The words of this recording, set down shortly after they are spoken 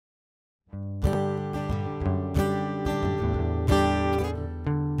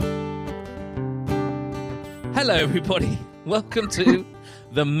Hello, everybody. Welcome to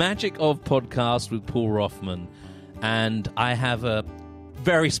the Magic of Podcast with Paul Hoffman. And I have a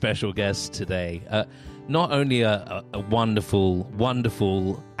very special guest today. Not only a wonderful,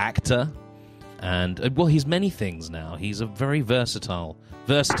 wonderful actor, and, well, he's many things now. He's a very versatile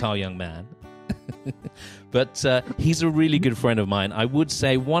young man. But he's a really good friend of mine. I would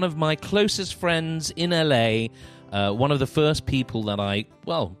say one of my closest friends in LA. One of the first people that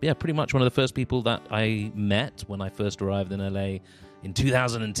pretty much one of the first people that I met when I first arrived in LA in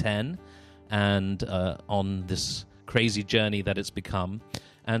 2010, and on this crazy journey that it's become.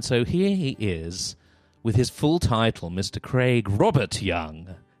 And so here he is with his full title, Mr. Craig Robert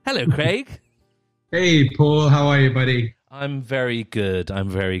Young. Hello, Craig. Hey, Paul. How are you, buddy? I'm very good.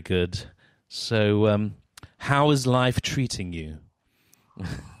 So, how is life treating you?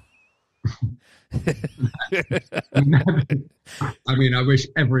 I mean, I wish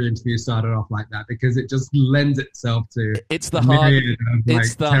every interview started off like that because it just lends itself to. It's the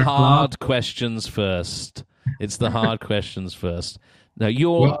hard questions first. It's the hard questions first. Now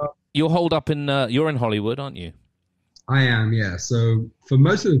you're holed up in you're in Hollywood, aren't you? I am, yeah. So for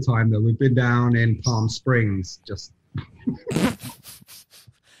most of the time, though, we've been down in Palm Springs. Just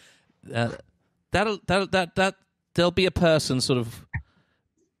there'll be a person sort of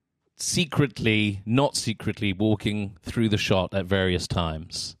not secretly walking through the shot at various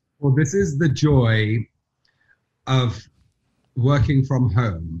times. Well, this is the joy of working from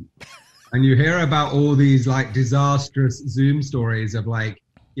home. And you hear about all these like disastrous Zoom stories of like,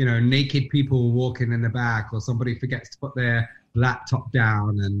 you know, naked people walking in the back, or somebody forgets to put their laptop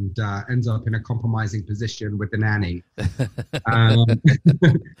down and ends up in a compromising position with the nanny.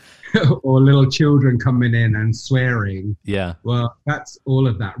 Or little children coming in and swearing. Yeah. Well, that's all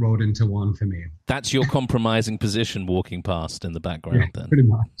of that rolled into one for me. That's your compromising position walking past in the background, yeah, then. Pretty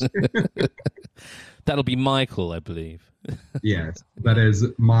much. That'll be Michael, I believe. Yes, that is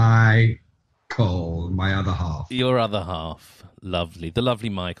my other half. Your other half. Lovely. The lovely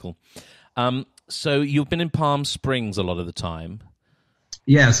Michael. So you've been in Palm Springs a lot of the time.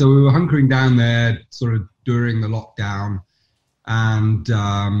 Yeah, so we were hunkering down there sort of during the lockdown. And,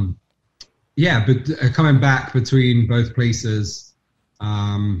 but coming back between both places,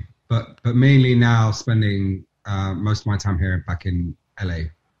 but mainly now spending most of my time here back in LA.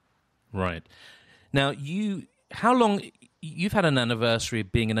 Right. Now, how long... You've had an anniversary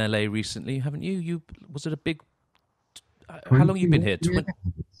of being in LA recently, haven't you? Was it a big... How long have you been here?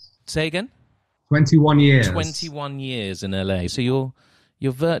 Say again? 21 years. 21 years in LA. So you're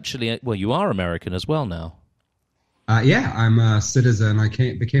virtually... Well, you are American as well now. Yeah, I'm a citizen. I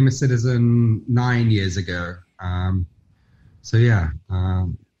became a citizen 9 years ago. I'm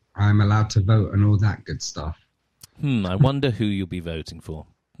allowed to vote and all that good stuff. I wonder who you'll be voting for.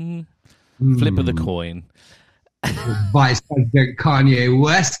 Flip of the coin. Vice President Kanye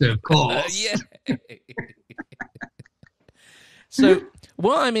West, of course. Yeah. So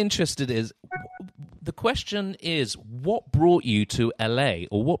what I'm interested is, the question is, what brought you to LA,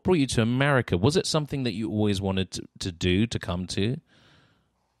 or what brought you to America? Was it something that you always wanted to come to?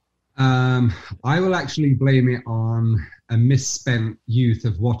 I will actually blame it on a misspent youth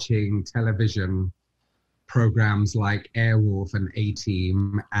of watching television programs like Airwolf and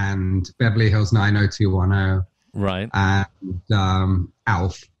A-Team and Beverly Hills 90210. Right. And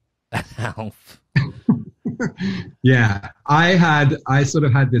Alf. Alf. Yeah, I sort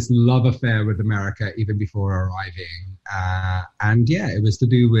of had this love affair with America even before arriving. And yeah, it was to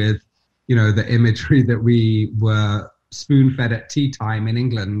do with, you know, the imagery that we were spoon-fed at tea time in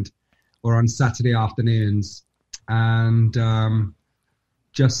England or on Saturday afternoons. And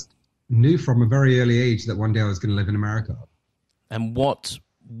just knew from a very early age that one day I was going to live in America. And what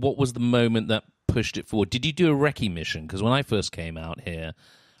was the moment that pushed it forward? Did you do a recce mission? Because when I first came out here,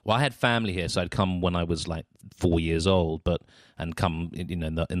 well, I had family here, so I'd come when I was like 4 years old, and come in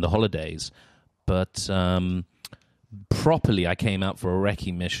the holidays. But properly, I came out for a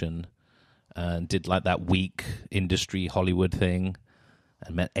recce mission and did like that week industry Hollywood thing,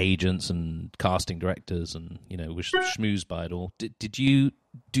 and met agents and casting directors, and was schmoozed by it all. Did you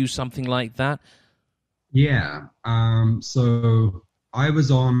do something like that? Yeah. So I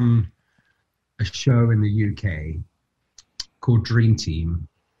was on a show in the UK called Dream Team.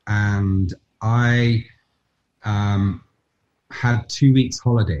 And I had 2 weeks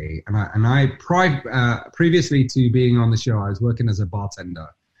holiday, and previously to being on the show, I was working as a bartender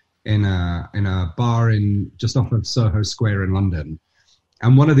in a bar just off of Soho Square in London,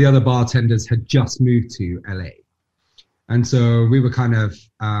 and one of the other bartenders had just moved to LA, and so we were kind of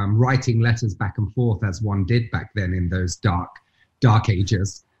writing letters back and forth as one did back then in those dark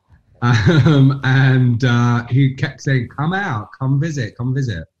ages. And he kept saying, come out, come visit, come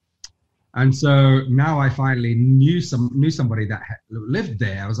visit. And so now I finally knew somebody that lived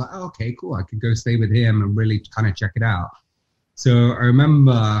there. I was like, oh, okay, cool. I could go stay with him and really kind of check it out. So I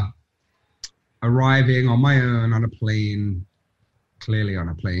remember arriving on my own on a plane, clearly on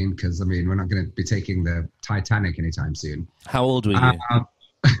a plane, because, I mean, we're not going to be taking the Titanic anytime soon. How old were you?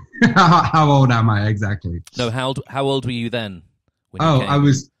 How old am I exactly? No, how old were you then? I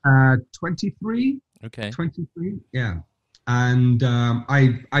was 23. Okay. 23, yeah. And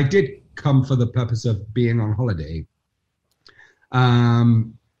I did come for the purpose of being on holiday.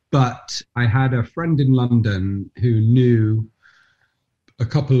 But I had a friend in London who knew a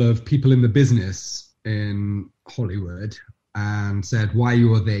couple of people in the business in Hollywood and said, while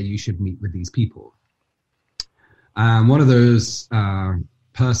you're there, you should meet with these people. One of those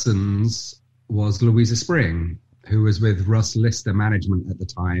persons was Louisa Spring, who was with Russ Lister Management at the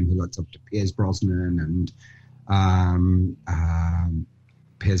time, who looked up to Pierce Brosnan and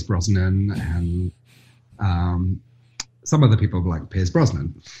some other people like Pierce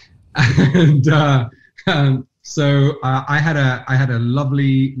Brosnan. And so I had a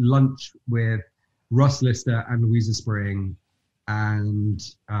lovely lunch with Russ Lister and Louisa Spring, and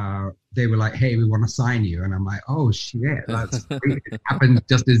they were like, hey, we want to sign you. And I'm like, oh shit, that's great. It happened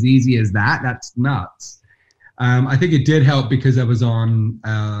just as easy as that. That's nuts. I think it did help because I was on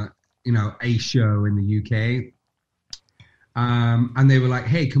a show in the UK. And they were like,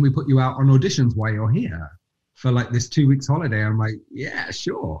 hey, can we put you out on auditions while you're here for like this 2 weeks holiday? I'm like, yeah,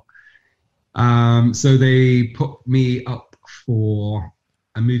 sure. So they put me up for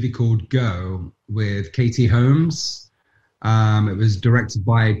a movie called Go with Katie Holmes. It was directed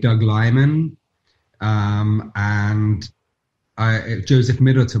by Doug Lyman. And Joseph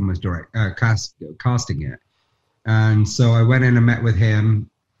Middleton was casting it. And so I went in and met with him.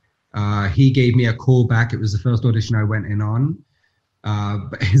 He gave me a call back. It was the first audition I went in on.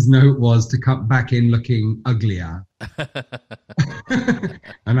 But his note was to come back in looking uglier.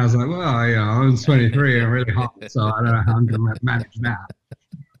 And I was like, well, I'm 23 and really hot, so I don't know how I'm going to manage that.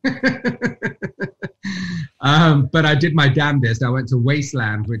 But I did my damnedest. I went to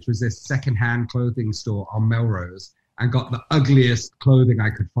Wasteland, which was this secondhand clothing store on Melrose, and got the ugliest clothing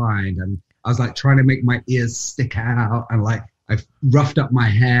I could find. And I was like trying to make my ears stick out, and like I roughed up my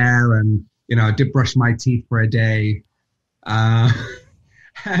hair, and I did brush my teeth for a day.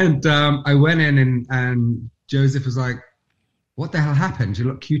 And I went in, and Joseph was like, what the hell happened? You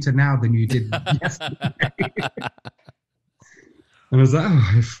look cuter now than you did yesterday. And I was like,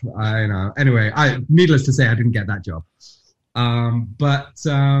 oh, I know. Anyway, needless to say, I didn't get that job.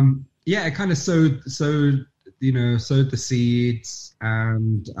 Yeah, it kind of sowed the seeds,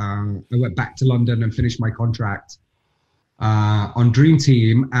 and I went back to London and finished my contract on Dream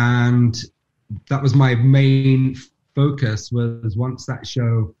Team, and that was my main focus. Was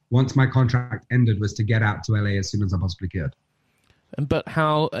once my contract ended, was to get out to LA as soon as I possibly could. But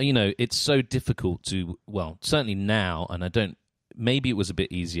how it's so difficult to, well, certainly now, and maybe it was a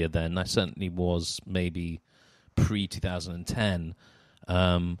bit easier then. I certainly was maybe pre-2010.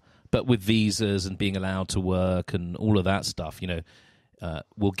 But with visas and being allowed to work and all of that stuff,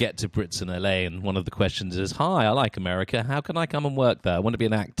 we'll get to Brits in LA, and one of the questions is, hi, I like America. How can I come and work there? I want to be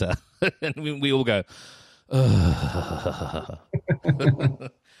an actor. And we all go, ugh.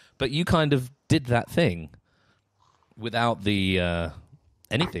 But you kind of did that thing without the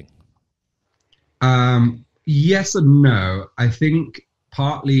anything. Yes and no. I think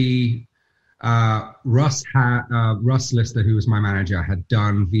partly Russ Lister, who was my manager, had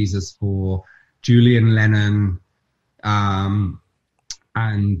done visas for Julian Lennon and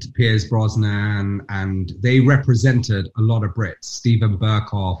Pierce Brosnan, and they represented a lot of Brits, Stephen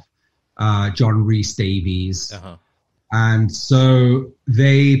Burkhoff, John Rhys Davies. Uh-huh. And so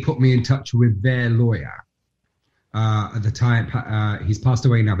they put me in touch with their lawyer. At the time, he's passed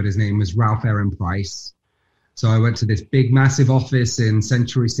away now, but his name was Ralph Aaron Price. So I went to this big, massive office in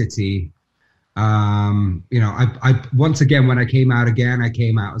Century City. I once again, when I came out again, I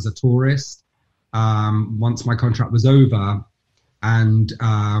came out as a tourist. Once my contract was over, and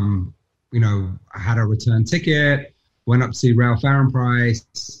I had a return ticket, went up to see Ralph Aaron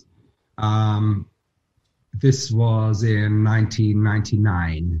Price. This was in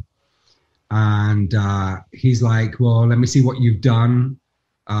 1999. And he's like, well, let me see what you've done.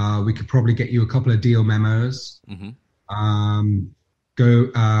 We could probably get you a couple of deal memos. Mm-hmm.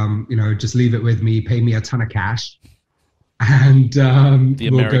 Just leave it with me, pay me a ton of cash. And the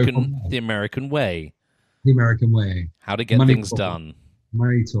American way. The American way. How to get things done.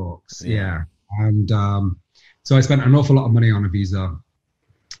 Money talks, yeah. And so I spent an awful lot of money on a visa.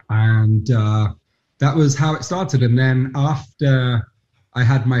 And that was how it started. And then after I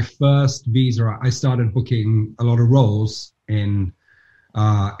had my first visa, I started booking a lot of roles in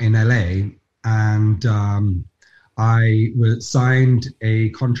LA, and I was signed a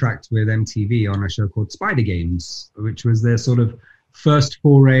contract with MTV on a show called Spider Games, which was their sort of first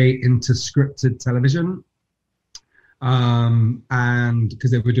foray into scripted television. And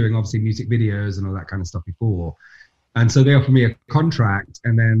because they were doing obviously music videos and all that kind of stuff before. And so they offered me a contract.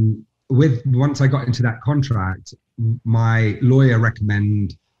 And then once I got into that contract, my lawyer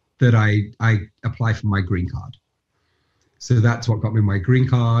recommended that I apply for my green card. So that's what got me my green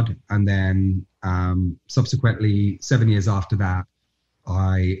card. And then subsequently, 7 years after that,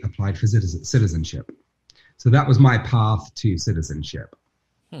 I applied for citizenship. So that was my path to citizenship.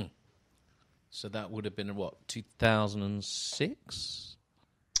 So that would have been, what, 2006?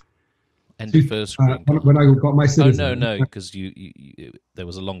 End of first green card. When I got my citizenship. Oh, no, because you there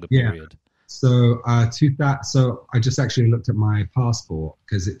was a longer period. So so I just actually looked at my passport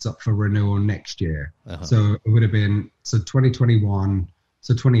because it's up for renewal next year. So it would have been 2021,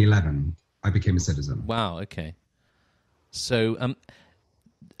 so 2011 I became a citizen. Wow, okay. So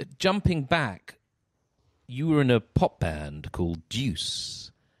jumping back, you were in a pop band called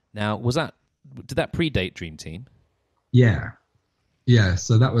Deuce. Now, did that predate Dream Team? Yeah.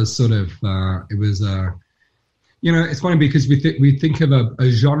 So that was sort of it was it's funny because we think of a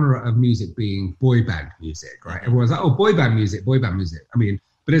genre of music being boy band music, right? Everyone's like, oh, boy band music. I mean,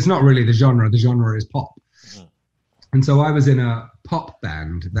 but it's not really the genre. The genre is pop. Mm-hmm. And so I was in a pop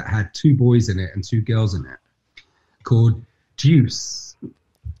band that had 2 boys in it and 2 girls in it called Deuce,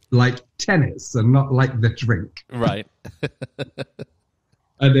 like tennis and not like the drink. Right.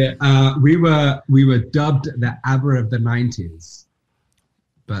 And we were dubbed the ABBA of the 90s.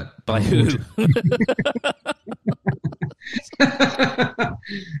 But by who?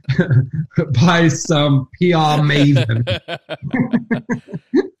 By some PR maven.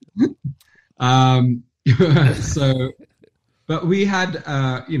 But we had,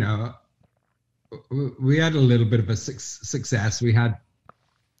 we had a little bit of a success. We had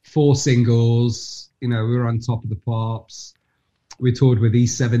 4 singles. We were on top of the pops. We toured with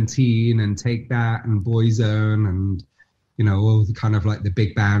E17 and Take That and Boyzone and all the kind of like the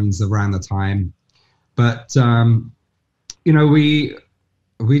big bands around the time. But, we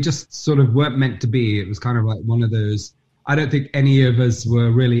just sort of weren't meant to be. It was kind of like one of those, I don't think any of us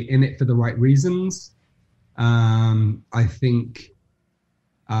were really in it for the right reasons. I think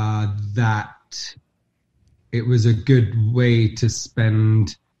that it was a good way to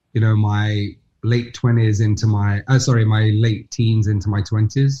spend, my late 20s into my late teens into my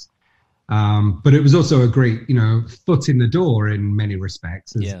 20s. But it was also a great, foot in the door in many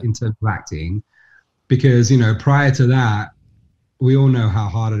respects in terms of acting, because, prior to that, we all know how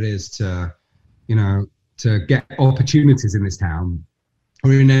hard it is to get opportunities in this town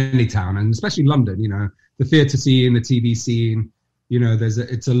or in any town, and especially London, the theatre scene, the TV scene,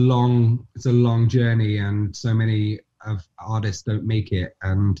 it's a long journey, and so many of artists don't make it.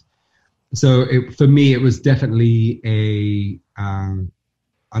 And so for me, it was definitely an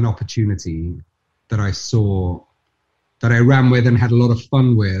opportunity that I saw, that I ran with and had a lot of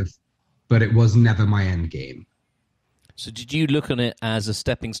fun with, but it was never my end game. So did you look on it as a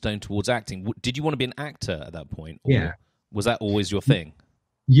stepping stone towards acting? Did you want to be an actor at that point? Or was that always your thing?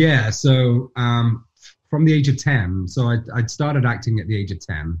 Yeah. So from the age of 10, so I'd started acting at the age of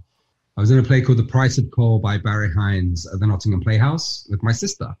 10. I was in a play called The Price of Coal by Barry Hines at the Nottingham Playhouse with my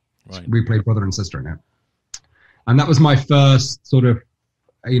sister. Right. We played brother and sister in it. And that was my first sort of,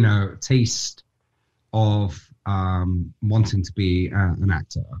 taste of wanting to be an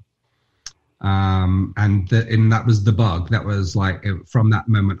actor. And that was the bug. That was like, from that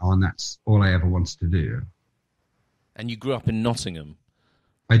moment on, that's all I ever wanted to do. And you grew up in Nottingham?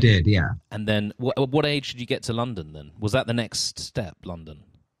 I did, yeah. And then what age did you get to London then? Was that the next step, London?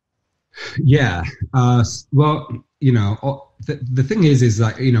 Yeah. Well, the thing is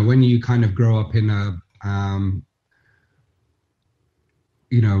like, when you kind of grow up in a,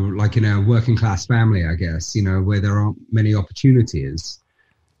 like in a working class family, I guess, where there aren't many opportunities,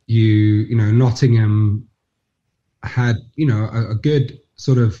 Nottingham had, a good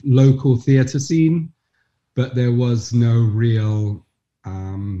sort of local theatre scene, but there was no real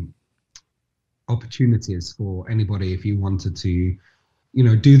opportunities for anybody if you wanted to,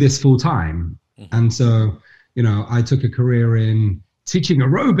 do this full time. Mm-hmm. And so, I took a career in teaching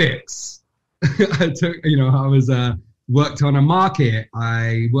aerobics. I worked on a market.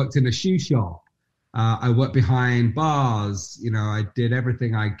 I worked in a shoe shop. I worked behind bars. I did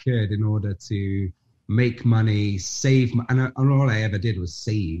everything I could in order to make money, save. And all I ever did was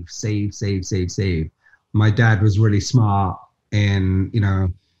save. My dad was really smart in,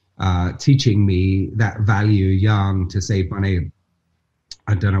 teaching me that value young to save money.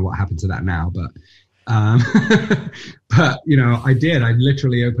 I don't know what happened to that now, but I did. I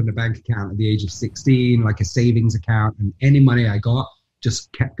literally opened a bank account at the age of 16, like a savings account, and any money I got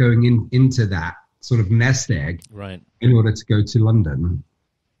just kept going into that sort of nest egg, right, in order to go to London.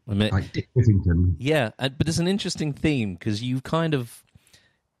 Like Dick Whittington. Yeah, but it's an interesting theme because you've kind of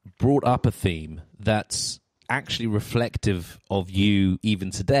brought up a theme that's actually reflective of you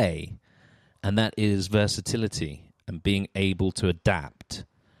even today, and that is versatility and being able to adapt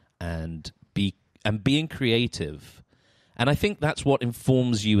and being creative. And I think that's what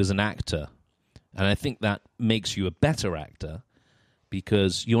informs you as an actor, and I think that makes you a better actor,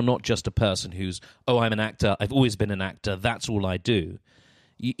 because you're not just a person who's, I'm an actor, I've always been an actor, that's all I do.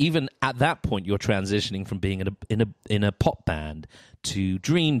 Even at that point, you're transitioning from being in a pop band to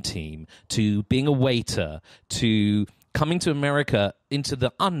Dream Team to being a waiter to coming to America into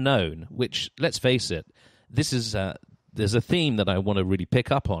the unknown. Which, let's face it, this is there's a theme that I want to really pick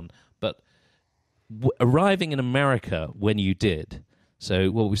up on. But arriving in America when you did,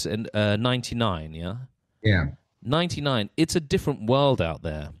 so what we said, 99, yeah, 99. It's a different world out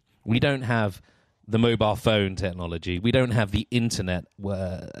there. We don't have the mobile phone technology. We don't have the internet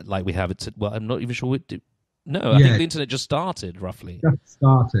like we have it. I'm not even sure. I think the internet just started, roughly. Just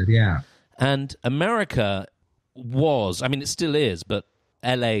started, yeah. And America was, it still is, but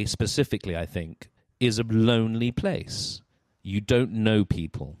LA specifically, I think, is a lonely place. You don't know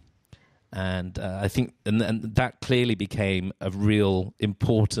people. And I think and that clearly became a real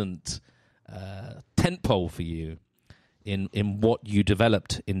important tentpole for you in what you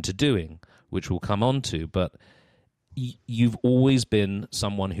developed into doing, which we'll come on to, but you've always been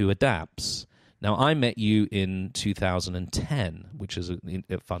someone who adapts. Now, I met you in 2010, which is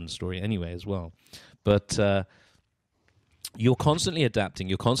a fun story anyway as well. But you're constantly adapting.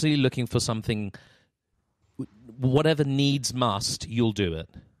 You're constantly looking for something. Whatever needs must, you'll do it.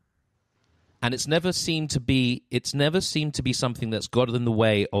 And it's never seemed to be something that's got in the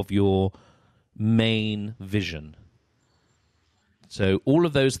way of your main vision. So all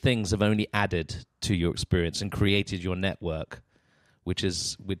of those things have only added to your experience and created your network, which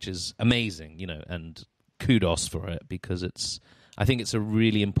is amazing, and kudos for it, because I think it's a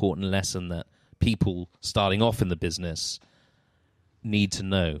really important lesson that people starting off in the business need to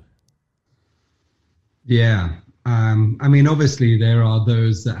know. Yeah. Obviously there are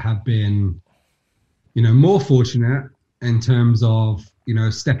those that have been, more fortunate in terms of,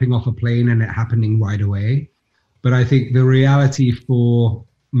 stepping off a plane and it happening right away. But I think the reality for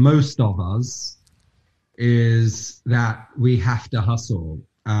most of us is that we have to hustle.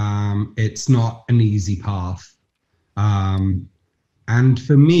 It's not an easy path. And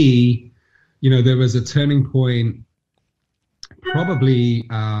for me, there was a turning point probably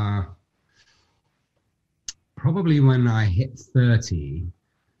when I hit 30.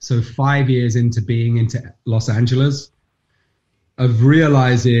 So 5 years into being into Los Angeles, of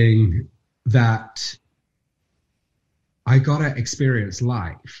realizing that I got to experience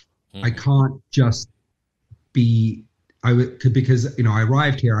life. I can't just be, because, I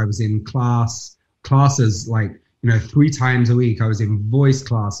arrived here, I was in classes like, 3 times a week. I was in voice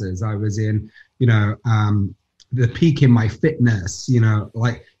classes. I was in, the peak in my fitness,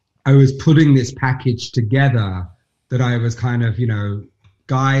 like I was putting this package together that I was kind of,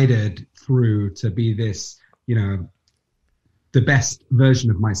 guided through to be this, the best version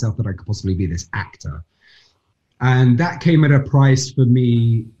of myself that I could possibly be, this actor. And that came at a price for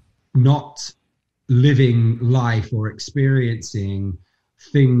me, not living life or experiencing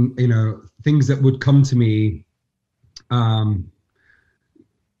things that would come to me that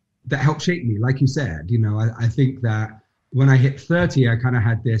helped shape me. Like you said, I think that when I hit 30, I kind of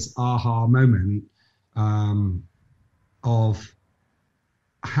had this aha moment of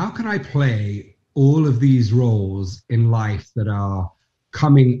how can I play all of these roles in life that are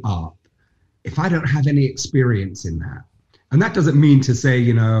coming up if I don't have any experience in that? And that doesn't mean to say,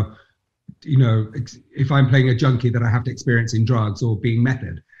 if I'm playing a junkie that I have to experience in drugs or being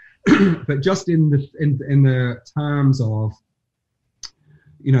method, but just in the terms of,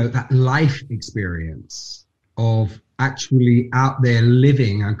 that life experience of actually out there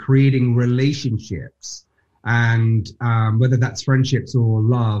living and creating relationships, and whether that's friendships or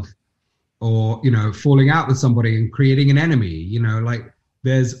love, or, falling out with somebody and creating an enemy, like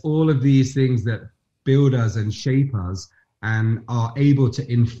there's all of these things that build us and shape us and are able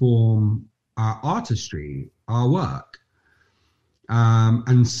to inform our artistry, our work.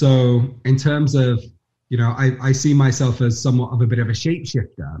 And so in terms of I see myself as somewhat of a bit of a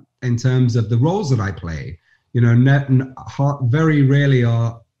shapeshifter in terms of the roles that I play. Very rarely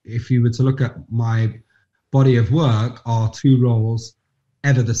if you were to look at my body of work, are two roles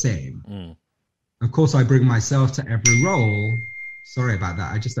ever the same. Mm. Of course, I bring myself to every role. Sorry about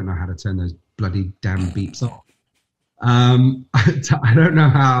that. I just don't know how to turn those bloody damn beeps off. I don't know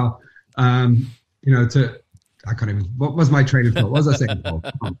how, I can't even. What was my train of thought? What was I saying?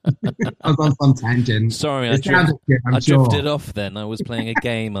 I was on some tangent. Sorry, I drifted off. Then I was playing a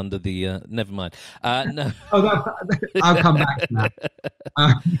game under the. Never mind. No. I'll come back to that.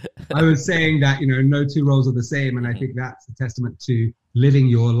 I was saying that no two roles are the same, and I think that's a testament to living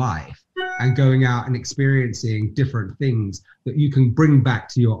your life and going out and experiencing different things that you can bring back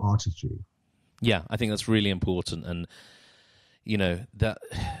to your artistry. Yeah, I think that's really important, and that.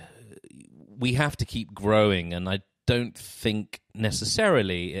 We have to keep growing, and I don't think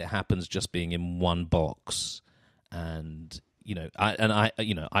necessarily it happens just being in one box. And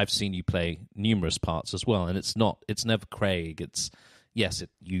I've seen you play numerous parts as well, and it's never Craig.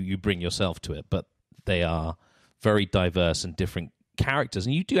 You bring yourself to it, but they are very diverse and different characters,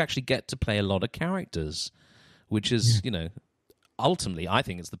 and you do actually get to play a lot of characters, which is ultimately I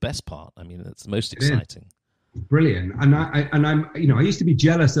think it's the best part. I mean, it's the most exciting. Brilliant. And I'm I used to be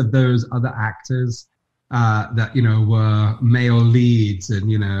jealous of those other actors that were male leads and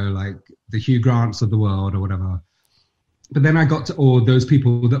like the Hugh Grants of the world or whatever. But then I got to all those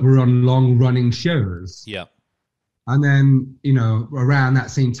people that were on long running shows. Yeah. And then around that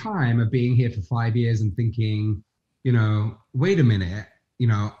same time of being here for 5 years and thinking wait a minute,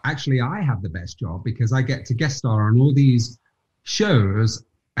 actually I have the best job because I get to guest star on all these shows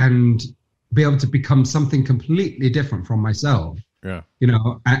and be able to become something completely different from myself,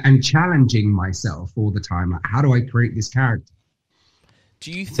 and challenging myself all the time. Like, how do I create this character?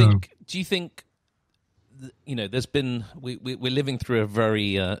 Do you think, there's been, we're living through a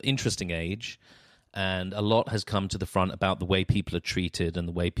very interesting age, and a lot has come to the front about the way people are treated and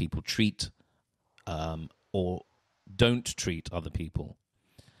the way people treat or don't treat other people.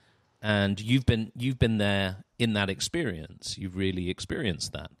 And you've been there in that experience. You've really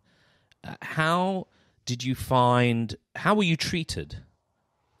experienced that. How were you treated?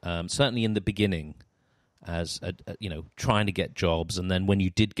 Certainly in the beginning, as trying to get jobs, and then when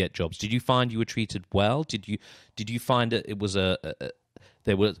you did get jobs, did you find you were treated well? Did you find it was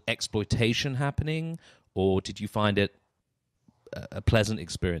there was exploitation happening, or did you find it a pleasant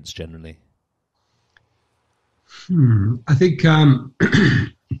experience generally? I think I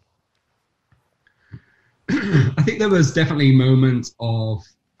think there was definitely moments of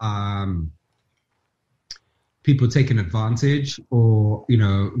people taking advantage or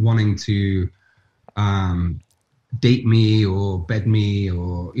wanting to date me or bed me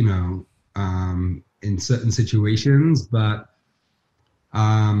or in certain situations, but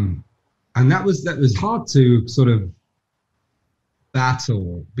and that was hard to sort of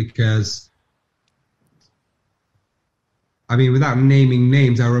battle because without naming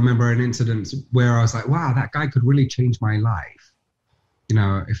names, I remember an incident where I was like, wow, that guy could really change my life.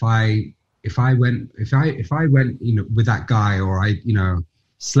 If I went, with that guy, or I,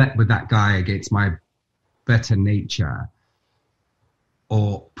 slept with that guy against my better nature,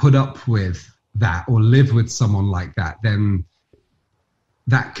 or put up with that, or live with someone like that, then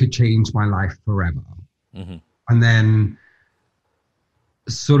that could change my life forever. Mm-hmm. And then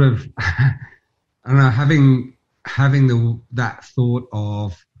sort of, I don't know, having that thought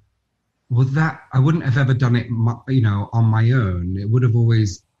of, well, that I wouldn't have ever done it, on my own. It would have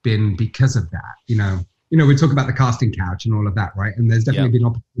always been because of that. We talk about the casting couch and all of that, right? And there's definitely been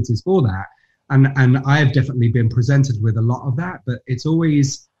opportunities for that, and I've definitely been presented with a lot of that. But it's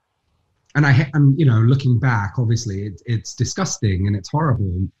always, and looking back, obviously it's disgusting and it's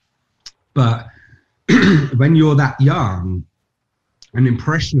horrible. But when you're that young and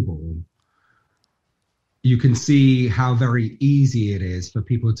impressionable, you can see how very easy it is for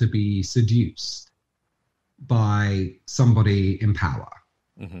people to be seduced by somebody in power.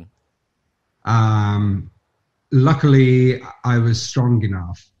 Mm-hmm. Luckily, I was strong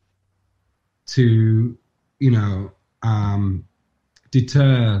enough to,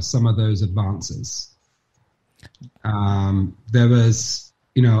 deter some of those advances. There was,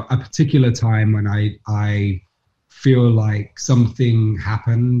 a particular time when I feel like something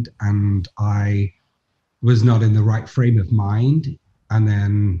happened and I was not in the right frame of mind, and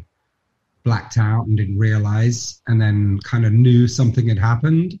then blacked out and didn't realize, and then kind of knew something had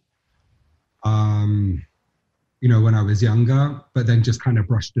happened, when I was younger, but then just kind of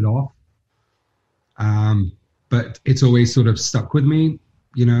brushed it off. But it's always sort of stuck with me,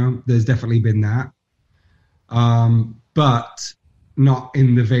 there's definitely been that. but not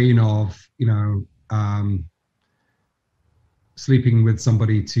in the vein of, sleeping with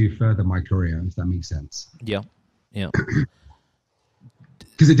somebody to further my career, if that makes sense. Yeah, yeah.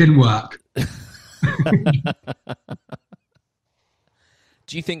 Because it didn't work.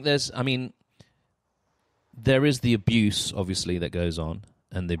 Do you think there is the abuse, obviously, that goes on,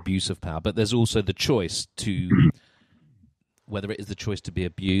 and the abuse of power, but there's also the choice to, whether it is the choice to be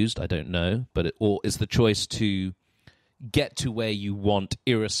abused, I don't know, or is the choice to get to where you want,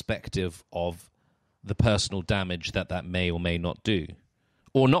 irrespective of the personal damage that may or may not do,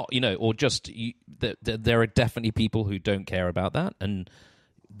 or not, or just there are definitely people who don't care about that, and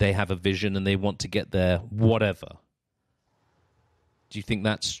they have a vision and they want to get there, whatever. Do you think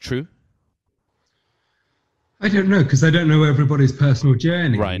that's true? I don't know, because I don't know everybody's personal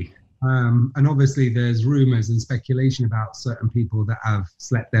journey. Right. And obviously there's rumors and speculation about certain people that have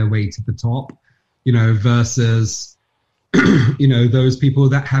slept their way to the top, versus those people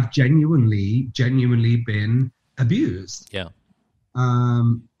that have genuinely been abused. Yeah.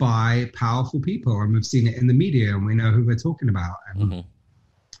 By powerful people, and we've seen it in the media, and we know who we're talking about. And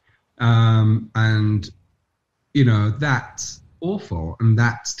that's awful, and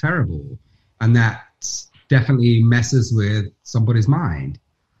that's terrible, and that definitely messes with somebody's mind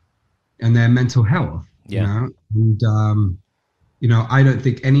and their mental health. Yeah. And I don't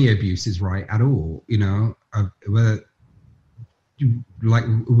think any abuse is right at all. Whether like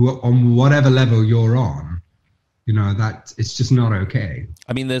on whatever level you're on, that it's just not okay.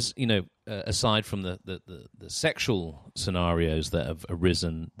 I mean, there's aside from the sexual scenarios that have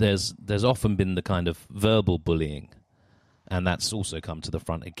arisen, there's often been the kind of verbal bullying, and that's also come to the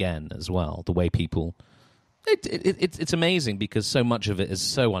front again as well. The way people, it's amazing because so much of it is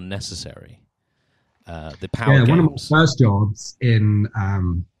so unnecessary. The power games. One of my first jobs in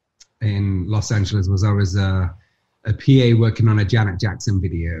Los Angeles was I was a PA working on a Janet Jackson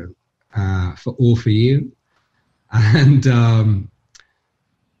video for All For You. And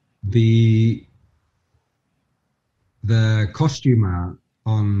the costumer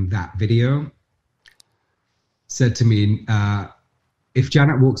on that video said to me, if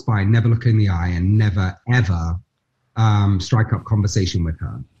Janet walks by, never look in the eye and never, ever strike up conversation with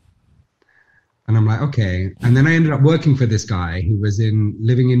her. And I'm like, okay. And then I ended up working for this guy who was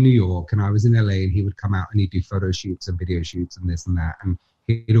living in New York, and I was in LA, and he would come out and he'd do photo shoots and video shoots and this and that. And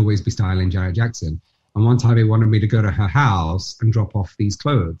he'd always be styling Janet Jackson. And one time he wanted me to go to her house and drop off these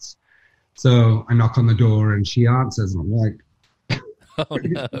clothes. So I knock on the door and she answers, and I'm like, oh,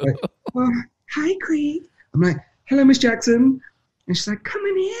 no. Hi, Craig. I'm like, hello, Miss Jackson. And she's like,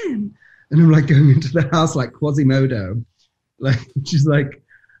 coming in. And I'm like going into the house like Quasimodo. Like, she's like,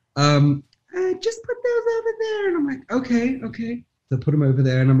 just put those over there. And I'm like, okay. So I put them over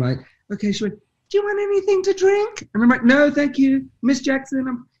there, and I'm like, okay. She went, do you want anything to drink? And I'm like, no, thank you, Miss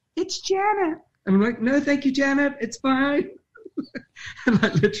Jackson. It's Janet. And I'm like, no, thank you, Janet. It's fine. And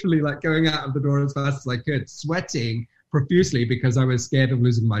like literally like going out of the door as fast as I could, sweating profusely because I was scared of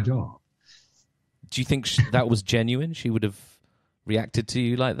losing my job. Do you think that was genuine? She would have reacted to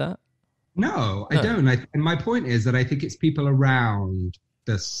you like that? No, I don't. And my point is that I think it's people around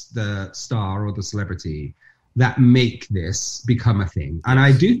the star or the celebrity that make this become a thing. And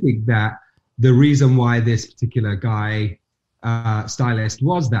I do think that the reason why this particular guy stylist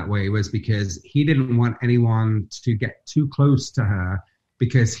was that way was because he didn't want anyone to get too close to her,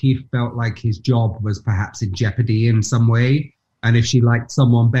 because he felt like his job was perhaps in jeopardy in some way. And if she liked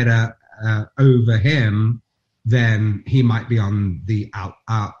someone better over him, then he might be on the out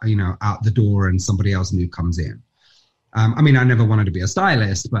the door, and somebody else new comes in. I mean, I never wanted to be a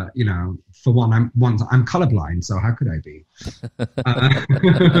stylist, but for one, I'm colorblind, so how could I be?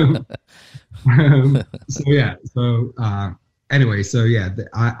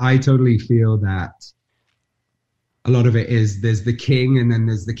 I totally feel that a lot of it is there's the king, and then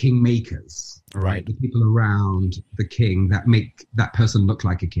there's the king makers, right? The people around the king that make that person look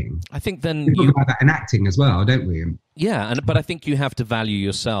like a king. I think then we talk about that in acting as well, don't we? Yeah, but I think you have to value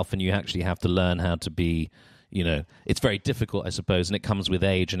yourself, and you actually have to learn how to be. It's very difficult, I suppose, and it comes with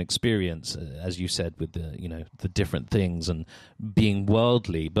age and experience, as you said, with the different things and being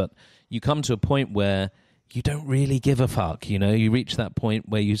worldly. But you come to a point where you don't really give a fuck. You reach that point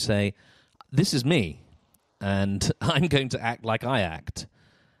where you say, "This is me, and I'm going to act like I act.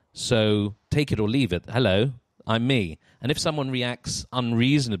 So take it or leave it. Hello, I'm me." And if someone reacts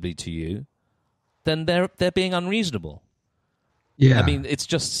unreasonably to you, then they're being unreasonable. Yeah. I mean, it's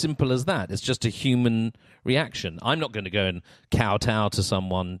just simple as that. It's just a human reaction. I'm not going to go and kowtow to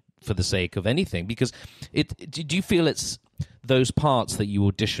someone for the sake of anything, because do you feel it's those parts that you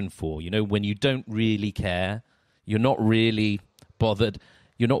audition for, when you don't really care, you're not really bothered,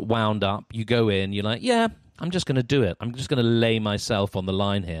 you're not wound up, you go in, you're like, yeah, I'm just going to do it. I'm just going to lay myself on the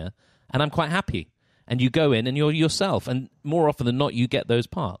line here, and I'm quite happy. And you go in and you're yourself, and more often than not, you get those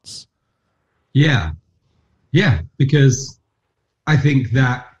parts. Yeah, because I think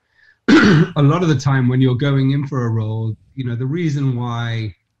that a lot of the time when you're going in for a role, the reason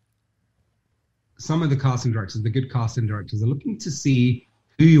why some of the casting directors, the good casting directors, are looking to see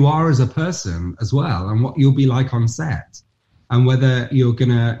who you are as a person as well, and what you'll be like on set, and whether you're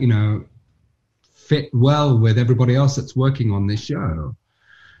gonna, fit well with everybody else that's working on this show.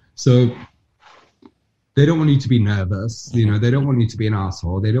 So they don't want you to be nervous, they don't want you to be an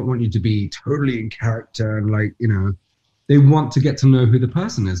asshole. They don't want you to be totally in character and they want to get to know who the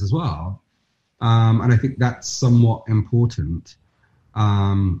person is as well. And I think that's somewhat important.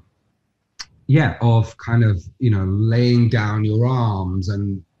 Of kind of, laying down your arms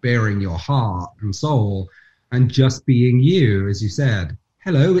and bearing your heart and soul and just being you, as you said.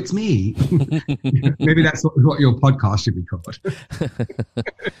 Hello, it's me. Maybe that's what your podcast should be called.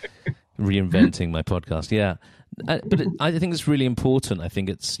 Reinventing my podcast, yeah. But I think it's really important. I think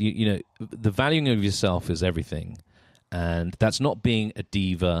it's, the valuing of yourself is everything. And that's not being a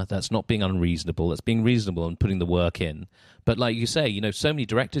diva, that's not being unreasonable, that's being reasonable and putting the work in. But like you say, so many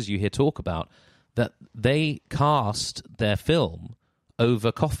directors you hear talk about that they cast their film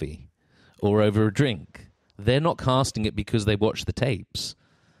over coffee or over a drink. They're not casting it because they watch the tapes.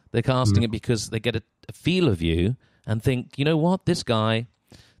 They're casting it because they get a feel of you and think, you know what, this guy,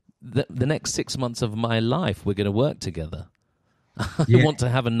 the next 6 months of my life, we're going to work together. I want to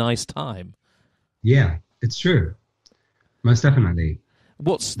have a nice time. Yeah, it's true. Most definitely.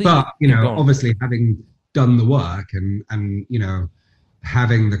 But, obviously having done the work and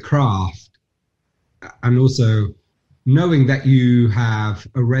having the craft, and also knowing that you have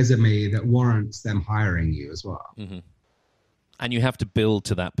a resume that warrants them hiring you as well. Mm-hmm. And you have to build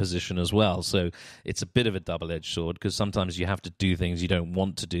to that position as well. So it's a bit of a double-edged sword, because sometimes you have to do things you don't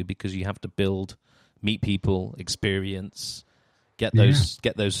want to do because you have to build, meet people, experience, get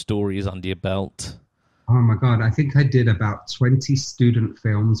those stories under your belt. Oh my God, I think I did about 20 student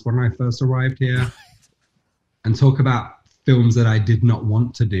films when I first arrived here. And talk about films that I did not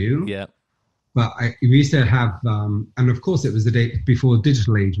want to do. Yeah. But we used to have, and of course it was the day before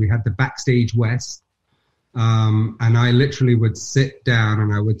digital age, we had the Backstage West. And I literally would sit down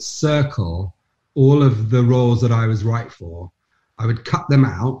and I would circle all of the roles that I was right for. I would cut them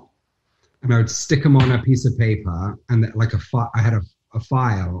out and I would stick them on a piece of paper, and I had a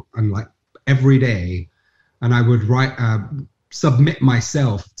file, and every day, and I would submit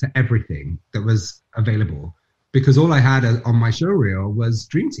myself to everything that was available, because all I had on my show reel was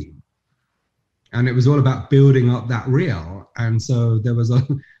Dream Team. And it was all about building up that reel. And so there was a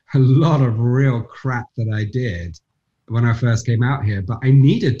lot of real crap that I did when I first came out here, but I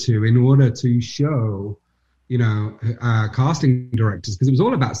needed to in order to show, casting directors, because it was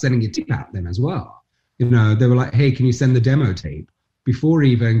all about sending your tape out then as well. They were like, hey, can you send the demo tape before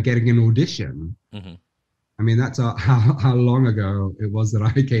even getting an audition? Mm-hmm. I mean, that's how long ago it was that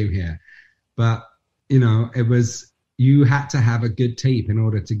I came here. But, it was, you had to have a good tape in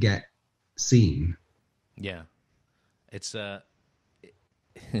order to get seen. Yeah. It's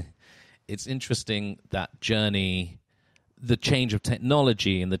it's interesting, that journey, the change of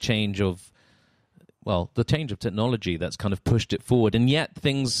technology and the change of technology that's kind of pushed it forward, and yet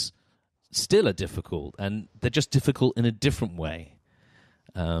things still are difficult, and they're just difficult in a different way.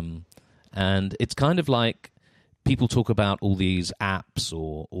 And it's kind of like people talk about all these apps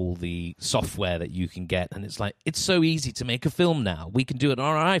or all the software that you can get, and it's like, it's so easy to make a film now. We can do it on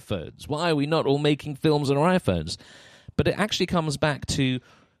our iPhones. Why are we not all making films on our iPhones? But it actually comes back to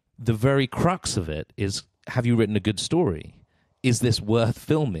the very crux of it is, have you written a good story? Is this worth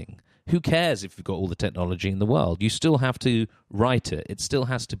filming? Who cares if you've got all the technology in the world? You still have to write it. It still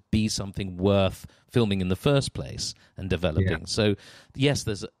has to be something worth filming in the first place and developing. Yeah. So, yes,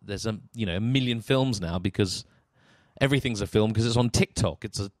 there's a million films now, because everything's a film because it's on TikTok.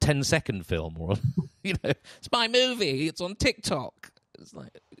 It's a 10-second film, or it's my movie. It's on TikTok. It's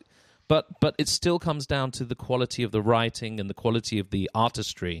like, but it still comes down to the quality of the writing and the quality of the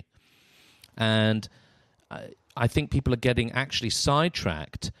artistry, and I think people are getting actually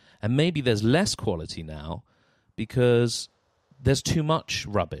sidetracked, and maybe there's less quality now because there's too much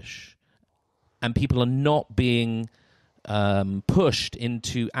rubbish, and people are not being pushed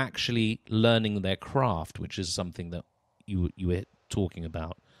into actually learning their craft, which is something that you were talking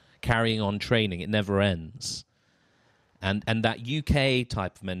about, carrying on training. It never ends. And that UK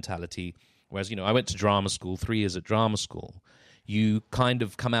type of mentality, Whereas, I went to drama school, 3 years at drama school. You kind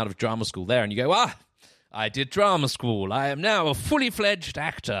of come out of drama school there and you go, I did drama school. I am now a fully fledged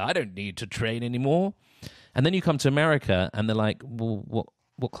actor. I don't need to train anymore. And then you come to America and they're like, well,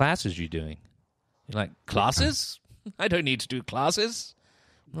 what classes are you doing? You're like, classes? I don't need to do classes.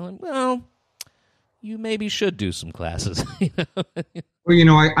 I'm like, well, you maybe should do some classes.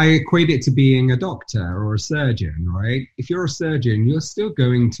 Well, I equate it to being a doctor or a surgeon, right? If you're a surgeon, you're still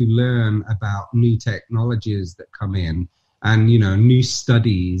going to learn about new technologies that come in and, new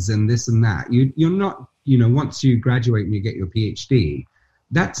studies and this and that. You're not, once you graduate and you get your PhD,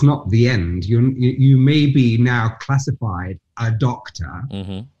 that's not the end. You may be now classified a doctor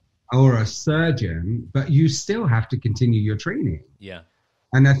or a surgeon, but you still have to continue your training. Yeah.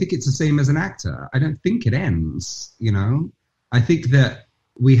 And I think it's the same as an actor. I don't think it ends, I think that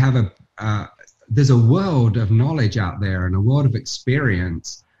we have there's a world of knowledge out there and a world of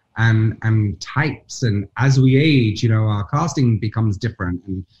experience and types. And as we age, our casting becomes different.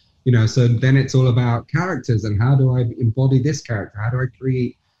 And, so then it's all about characters and how do I embody this character? How do I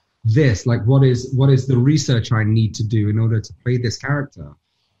create this? Like, what is the research I need to do in order to play this character?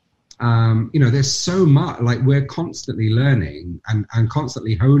 There's so much, like we're constantly learning and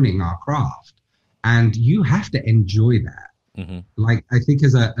constantly honing our craft, and you have to enjoy that. Mm-hmm. Like, I think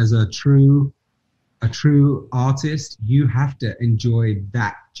as a true artist, you have to enjoy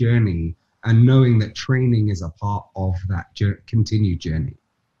that journey and knowing that training is a part of that continued journey.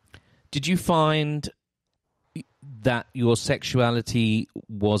 Did you find that your sexuality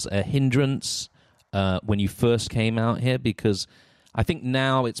was a hindrance when you first came out here? Because I think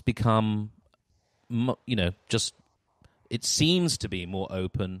now it's become, just, it seems to be more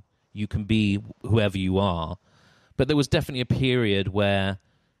open. You can be whoever you are. But there was definitely a period where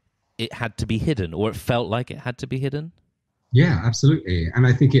it had to be hidden, or it felt like it had to be hidden. Yeah, absolutely. And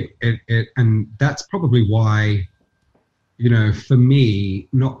I think it and that's probably why, for me,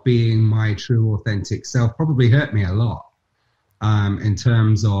 not being my true authentic self probably hurt me a lot in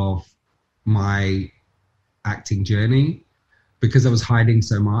terms of my acting journey, because I was hiding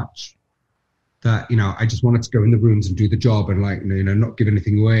so much that, I just wanted to go in the rooms and do the job and not give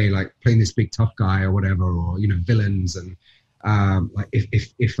anything away, like playing this big tough guy or whatever, or, villains. And like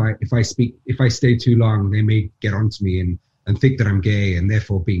if I stay too long, they may get onto me and think that I'm gay, and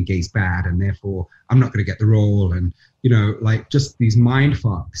therefore being gay is bad, and therefore I'm not going to get the role. And, like just these mind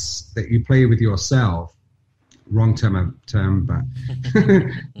fucks that you play with yourself, wrong term, but,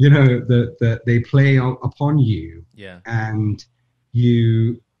 that they play upon you. Yeah. And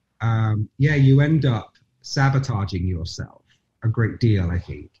you end up sabotaging yourself a great deal, I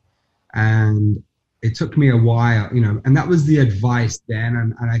think. And it took me a while, and that was the advice then.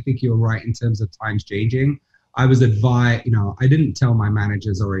 And I think you're right in terms of times changing. I was advised, I didn't tell my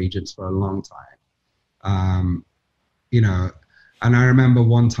managers or agents for a long time. And I remember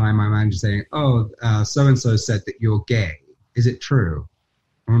one time my manager saying, so-and-so said that you're gay. Is it true?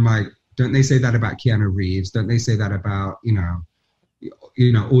 And I'm like, don't they say that about Keanu Reeves? Don't they say that about,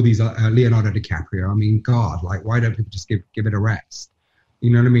 all these Leonardo DiCaprio? I mean, God, like, why don't people just give it a rest?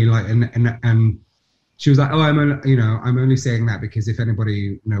 You know what I mean? Like, and she was like, I'm only saying that because if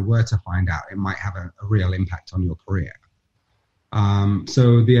anybody, were to find out, it might have a real impact on your career.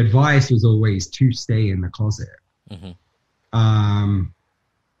 So the advice was always to stay in the closet. Mm-hmm.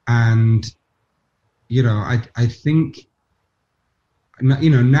 And, I think,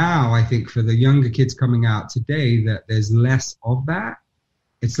 now I think for the younger kids coming out today that there's less of that.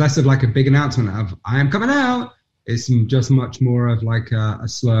 It's less of like a big announcement of I am coming out. It's just much more of like a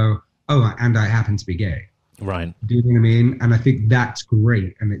slow, and I happen to be gay. Right. Do you know what I mean? And I think that's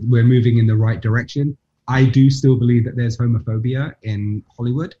great. And we're moving in the right direction. I do still believe that there's homophobia in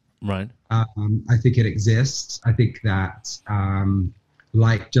Hollywood. Right. I think it exists. I think that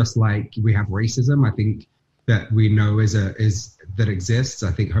just like we have racism, I think that we know that exists.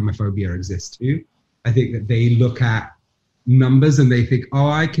 I think homophobia exists too. I think that they look at numbers and they think,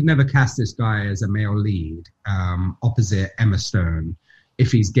 I could never cast this guy as a male lead opposite Emma Stone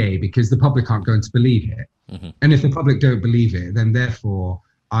if he's gay, because the public aren't going to believe it. Mm-hmm. And if the public don't believe it, then therefore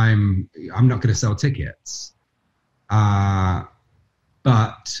I'm not going to sell tickets. But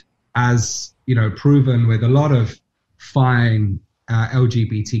as proven with a lot of fine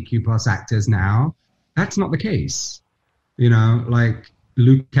LGBTQ plus actors now, that's not the case. Like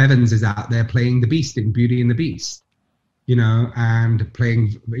Luke Evans is out there playing the Beast in Beauty and the Beast, and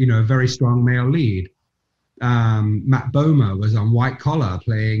playing, a very strong male lead. Matt Bomer was on White Collar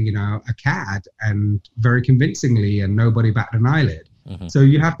playing, a cad, and very convincingly, and nobody batted an eyelid. Mm-hmm. So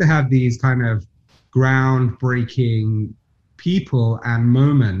you have to have these kind of groundbreaking people and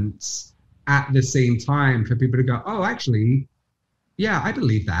moments at the same time for people to go, oh, actually, yeah, I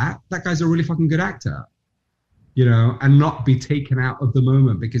believe that. That guy's a really fucking good actor, you know, and not be taken out of the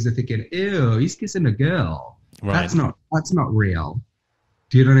moment because they're thinking, ew, he's kissing a girl. Right. That's not real.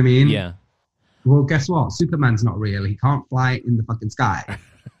 Do you know what I mean? Yeah. Well, guess what? Superman's not real. He can't fly in the fucking sky.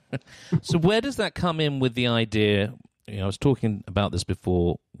 So where does that come in with the idea? You know, I was talking about this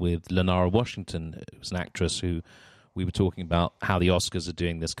before with Lenara Washington, who's an actress who we were talking about how the Oscars are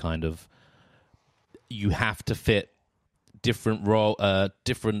doing this kind of, you have to fit different how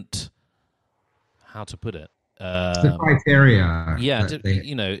to put it? The criteria. Yeah,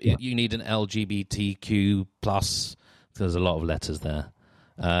 you need an LGBTQ plus. There's a lot of letters there.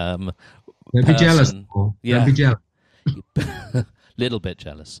 Don't be jealous. Yeah. Don't be jealous. Little bit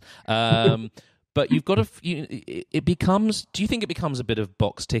jealous. But you've got to. It becomes. Do you think it becomes a bit of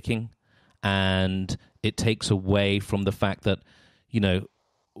box ticking, and it takes away from the fact that, you know,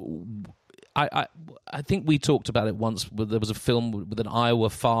 I think we talked about it once. There was a film with an Iowa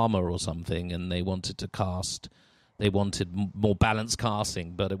farmer or something, and they wanted more balanced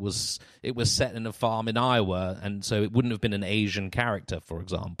casting, but it was set in a farm in Iowa, and so it wouldn't have been an Asian character, for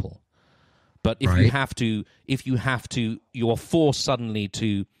example. But if you have to, you're forced suddenly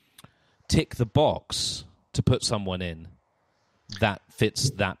to tick the box to put someone in that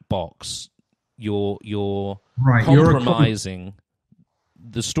fits that box. You're compromising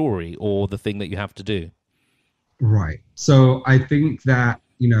the story or the thing that you have to do. Right. So I think that,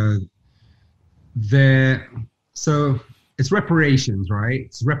 you know, so it's reparations, right?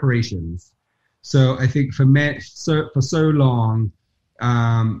 It's reparations. So I think for so long,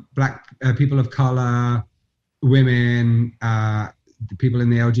 Black people of color, women, the people in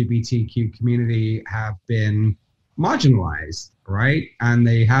the LGBTQ community have been marginalized, right? And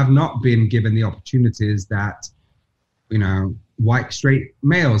they have not been given the opportunities that, you know, white straight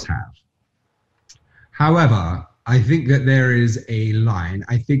males have. However, I think that there is a line.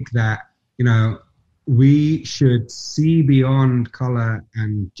 I think that, you know, we should see beyond color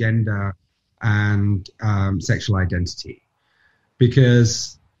and gender and sexual identity,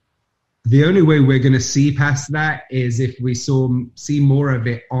 because the only way we're going to see past that is if we see more of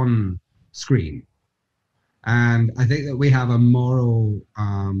it on screen. And I think that we have it's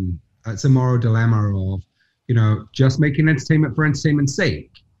a moral dilemma of, you know, just making entertainment for entertainment's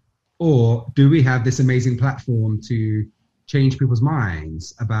sake, or do we have this amazing platform to change people's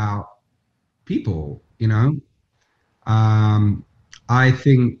minds about people, you know? I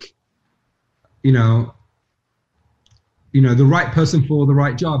think, you know, the right person for the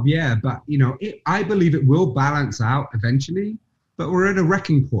right job, yeah, but, you know, I believe it will balance out eventually, but we're at a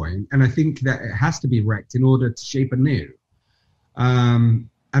wrecking point, and I think that it has to be wrecked in order to shape anew.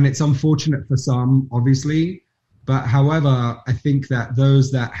 And it's unfortunate for some, obviously, but however, I think that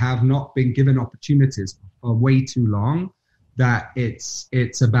those that have not been given opportunities for way too long, that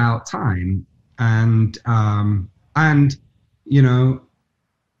it's about time. And you know,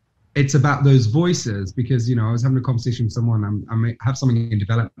 it's about those voices, because, you know, I was having a conversation with someone, I have something in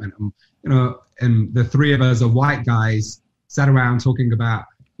development, and, you know, and the three of us are white guys sat around talking about,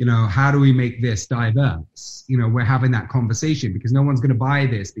 you know, how do we make this diverse? You know, we're having that conversation because no one's going to buy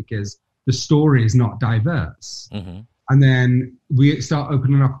this because the story is not diverse. Mm-hmm. And then we start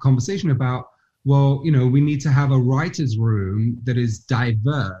opening up a conversation about, well, you know, we need to have a writer's room that is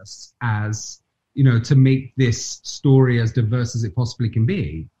diverse as, you know, to make this story as diverse as it possibly can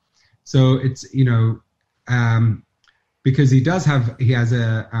be. So it's, you know, because he has a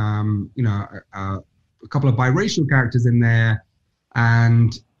couple of biracial characters in there,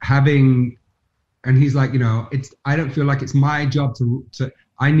 and he's like, you know, I don't feel like it's my job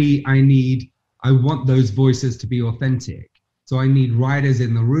I want those voices to be authentic. So I need writers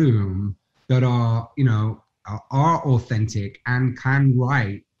in the room that are, you know, are authentic and can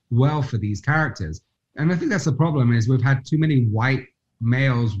write well for these characters. And I think that's the problem, is we've had too many white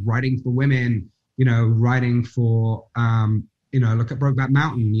males writing for women, you know, writing for, you know, look at Brokeback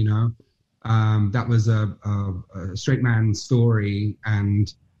Mountain, you know, that was a straight man story,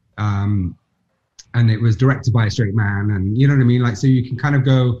 and it was directed by a straight man, and you know what I mean? Like, so you can kind of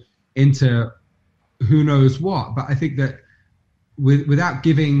go into who knows what, but I think that without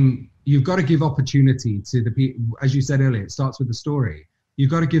giving, you've got to give opportunity to the people, as you said earlier, it starts with the story. You've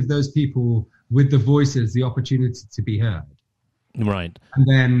got to give those people with the voices the opportunity to be heard. Right. And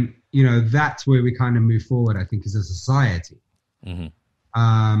then, you know, that's where we kind of move forward, I think, as a society.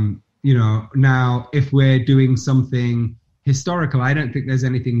 Mm-hmm. You know, now, if we're doing something historical, I don't think there's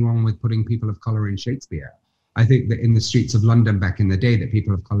anything wrong with putting people of color in Shakespeare. I think that in the streets of London back in the day, that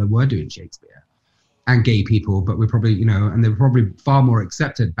people of color were doing Shakespeare. and gay people, but we're probably, and they were probably far more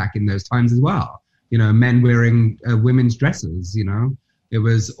accepted back in those times as well. Men wearing women's dresses, it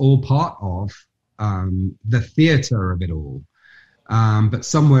was all part of the theatre of it all. But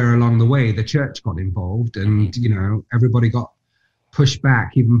somewhere along the way, the church got involved and, everybody got pushed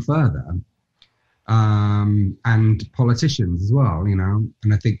back even further. And politicians as well,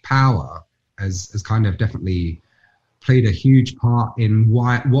 and I think power has kind of definitely played a huge part in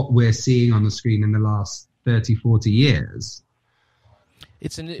what we're seeing on the screen in the last 30, 40 years.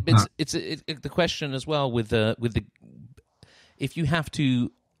 It's the question as well with the if you have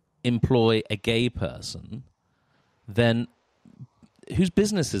to employ a gay person, then whose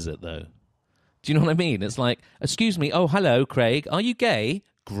business is it though? Do you know what I mean? It's like, excuse me, oh hello, Craig, are you gay?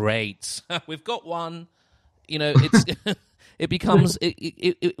 Great, we've got one. It's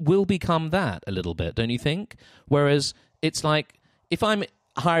it will become that a little bit, don't you think? Whereas it's like, if I'm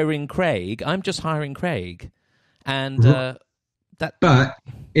hiring Craig, I'm just hiring Craig, and that.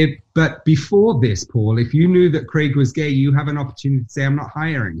 But before this, Paul, if you knew that Craig was gay, you have an opportunity to say, "I'm not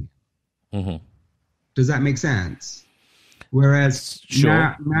hiring." Mm-hmm. Does that make sense? Whereas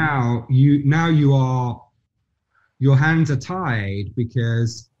sure. now you are, your hands are tied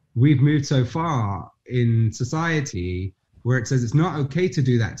because we've moved so far in society where it says it's not okay to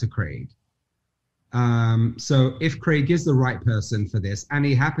do that to Craig. So if Craig is the right person for this and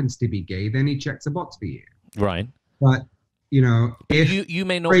he happens to be gay, then he checks a box for you. Right. But, if you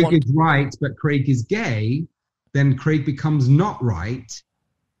may not Craig is right, but Craig is gay, then Craig becomes not right,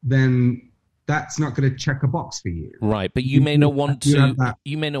 then that's not going to check a box for you. Right. But you may not want to,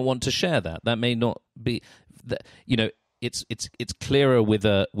 you may not want to share that. That may not be, it's clearer with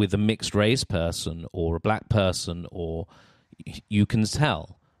a mixed race person or a black person, or you can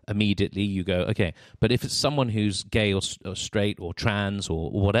tell immediately. You go, okay. But if it's someone who's gay or straight or trans or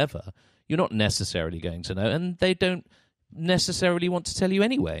whatever, you're not necessarily going to know, and they don't necessarily want to tell you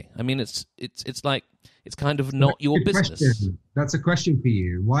anyway. I mean, it's like, it's kind of not your business. Question. That's a question for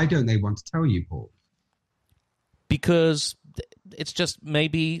you. Why don't they want to tell you, Paul? Because it's just,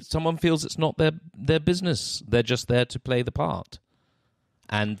 maybe someone feels it's not their business. They're just there to play the part,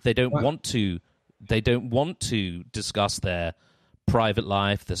 and they don't want to. They don't want to discuss their private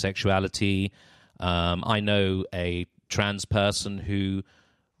life, their sexuality. I know a trans person who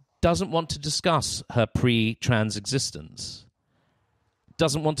doesn't want to discuss her pre-trans existence.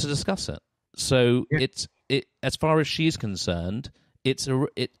 Doesn't want to discuss it. So it as far as she's concerned,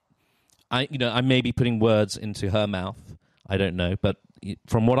 I may be putting words into her mouth. I don't know, but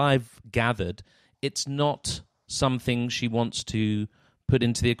from what I've gathered, it's not something she wants to put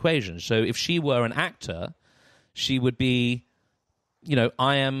into the equation. So if she were an actor, she would be,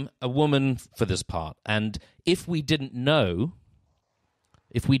 I am a woman for this part. And if we didn't know,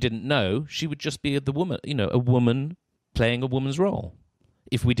 she would just be the woman, a woman playing a woman's role.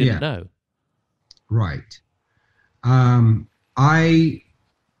 If we didn't know. Right. I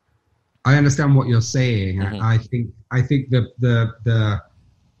understand what you're saying. Mm-hmm. I think the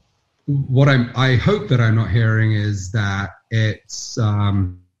what I hope that I'm not hearing is that it's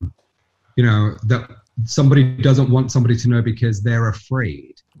that somebody doesn't want somebody to know because they're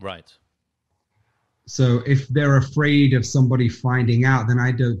afraid. Right. So if they're afraid of somebody finding out, then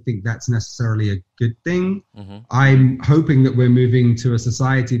I don't think that's necessarily a good thing. Mm-hmm. I'm hoping that we're moving to a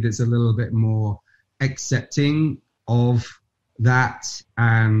society that's a little bit more accepting of that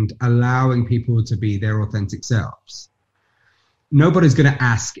and allowing people to be their authentic selves. Nobody's going to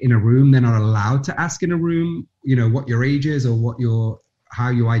ask in a room. They're not allowed to ask in a room, what your age is or how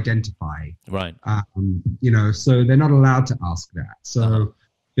you identify. Right. So they're not allowed to ask that. So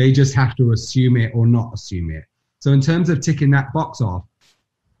they just have to assume it or not assume it. So in terms of ticking that box off,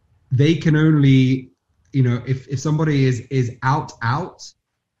 they can only, if somebody is out, then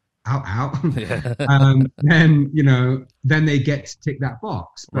they get to tick that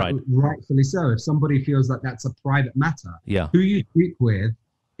box. But right. Rightfully so. If somebody feels like that's a private matter, yeah. who you speak with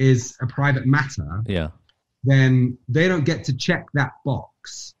is a private matter, yeah. then they don't get to check that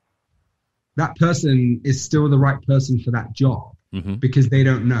box. That person is still the right person for that job. Mm-hmm. Because they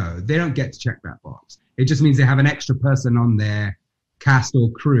don't know. They don't get to check that box. It just means they have an extra person on their cast or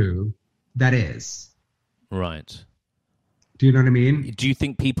crew that is. Right. Do you know what I mean? Do you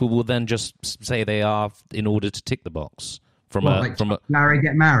think people will then just say they are in order to tick the box? Larry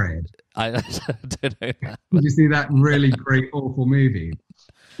Get Married? I don't know that. Did you see that really great, awful movie?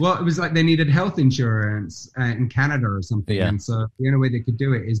 Well, it was like they needed health insurance in Canada or something. Yeah. And so the only way they could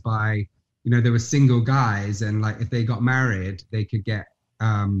do it is by... there were single guys, and like if they got married, they could get.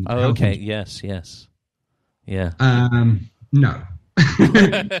 Okay. Yes. Yeah. No.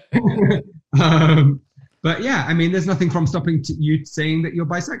 But yeah, I mean, there's nothing from stopping you saying that you're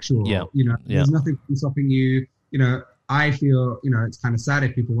bisexual. Yeah. There's nothing from stopping you. I feel, it's kind of sad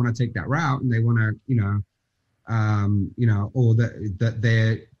if people want to take that route and they want to, or that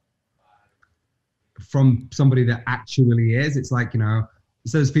they're from somebody that actually is. It's like, so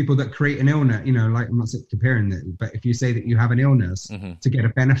there's people that create an illness, like I'm not comparing it, but if you say that you have an illness to get a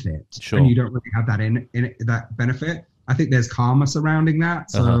benefit and you don't really have that in that benefit, I think there's karma surrounding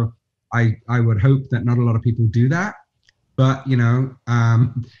that. So I would hope that not a lot of people do that, but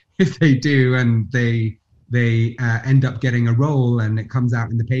if they do and they end up getting a role and it comes out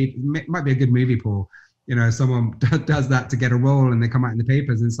in the paper, it might be a good movie, Paul. Someone does that to get a role and they come out in the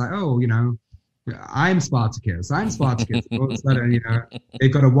papers and it's like, oh, I'm Spartacus. All of a sudden,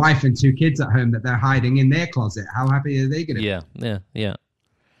 they've got a wife and 2 kids at home that they're hiding in their closet. How happy are they going to be? Yeah.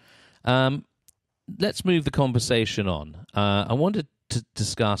 Let's move the conversation on. I wanted to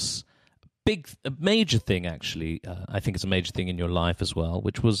discuss a major thing, actually. I think it's a major thing in your life as well,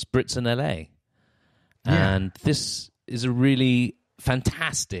 which was Brits in LA. Yeah. And this is a really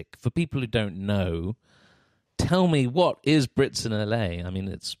fantastic, for people who don't know, tell me, what is Brits in LA? I mean,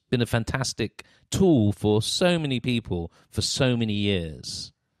 it's been a fantastic tool for so many people for so many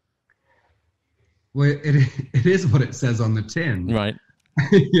years. Well, it is what it says on the tin. Right.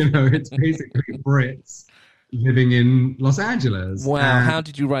 It's basically Brits living in Los Angeles. Wow. How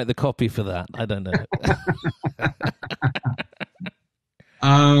did you write the copy for that? I don't know.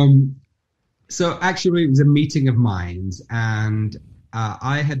 So actually it was a meeting of minds, and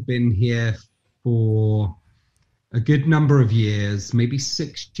I had been here for a good number of years, maybe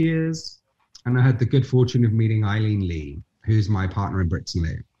 6 years. And I had the good fortune of meeting Eileen Lee, who's my partner in Brits in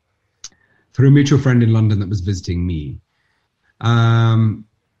LA, through a mutual friend in London that was visiting me. And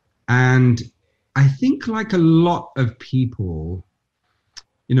I think, like a lot of people,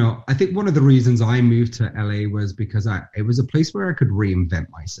 I think one of the reasons I moved to LA was because it was a place where I could reinvent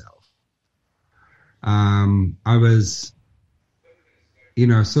myself. I was,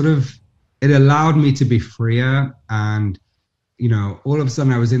 sort of, it allowed me to be freer, and all of a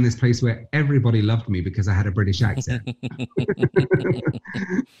sudden I was in this place where everybody loved me because I had a British accent.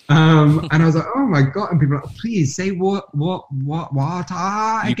 And I was like, oh my God. And people are like, please say what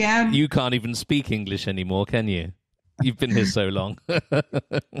again? You can't even speak English anymore, can you? You've been here so long. Yeah,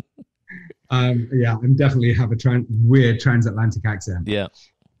 I definitely have a weird transatlantic accent. Yeah.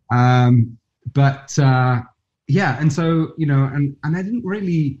 But yeah. And so, and I didn't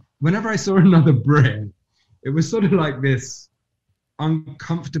really, whenever I saw another Brit, it was sort of like this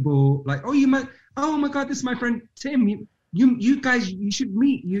uncomfortable, like, oh my God, this is my friend Tim. You guys, you should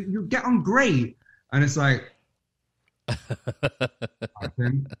meet. You get on great. And it's like,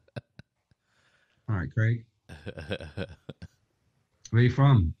 Tim. All right, Craig. Where are you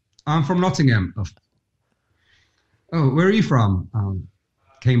from? I'm from Nottingham. Oh, where are you from?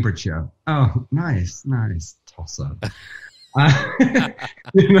 Cambridgeshire. Oh, nice. Tosser. And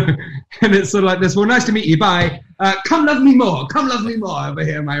it's sort of like this. Well, nice to meet you. Bye. Come love me more over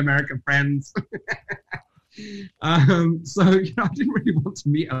here, my American friends. So I didn't really want to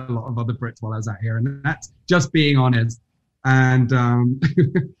meet a lot of other Brits while I was out here, and that's just being honest. And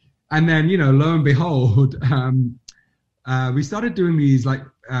and then lo and behold, we started doing these. Like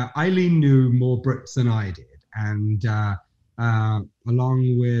Eileen knew more Brits than I did, and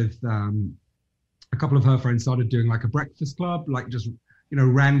along with a couple of her friends started doing like a breakfast club, like just,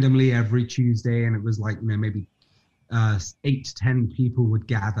 randomly every Tuesday. And it was like, maybe 8 to 10 people would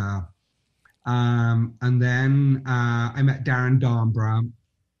gather. And then I met Darren Darnborough,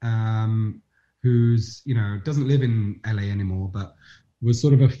 who's, doesn't live in LA anymore, but was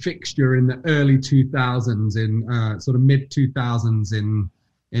sort of a fixture in the early 2000s, in sort of mid 2000s in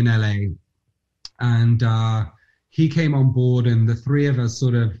LA. And he came on board, and the three of us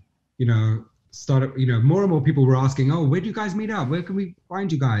sort of, started, more and more people were asking, oh, where do you guys meet up? Where can we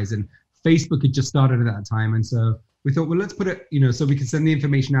find you guys? And Facebook had just started at that time. And so we thought, well, let's put it, so we can send the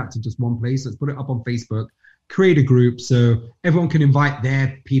information out to just one place. Let's put it up on Facebook, create a group so everyone can invite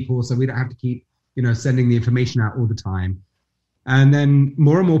their people, so we don't have to keep, sending the information out all the time. And then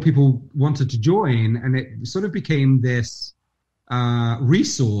more and more people wanted to join, and it sort of became this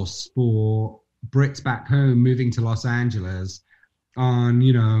resource for Brits back home moving to Los Angeles, on,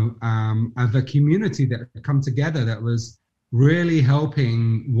 of a community that had come together that was really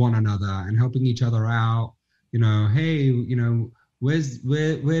helping one another and helping each other out. Hey,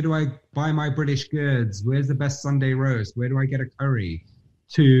 where do I buy my British goods? Where's the best Sunday roast? Where do I get a curry?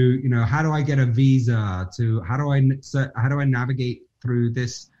 To, how do I get a visa? To how do I navigate through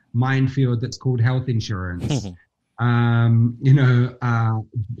this minefield that's called health insurance?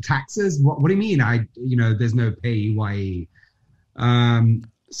 Taxes. What do you mean? There's no PAYE.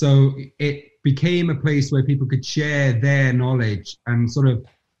 So it became a place where people could share their knowledge and sort of,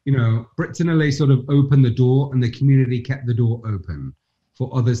 Brits in LA sort of opened the door, and the community kept the door open for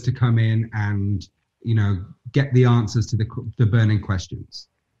others to come in and, get the answers to the burning questions.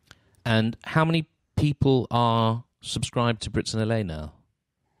 And how many people are subscribed to Brits in LA now?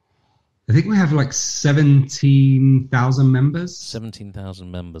 I think we have like 17,000 members.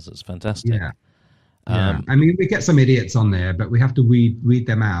 17,000 members. That's fantastic. Yeah. I mean, we get some idiots on there, but we have to weed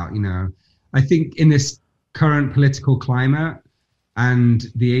them out. I think in this current political climate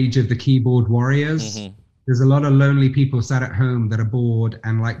and the age of the keyboard warriors, there's a lot of lonely people sat at home that are bored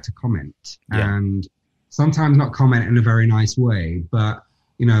and like to comment, and sometimes not comment in a very nice way. But,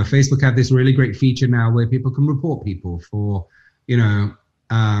 Facebook have this really great feature now where people can report people for,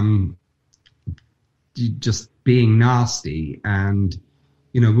 just being nasty, and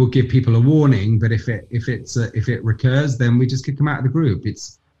we'll give people a warning, but if it recurs, then we just kick them out of the group.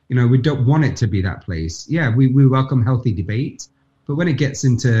 It's we don't want it to be that place. We welcome healthy debate, but when it gets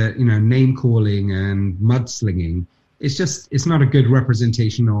into name calling and mudslinging, it's not a good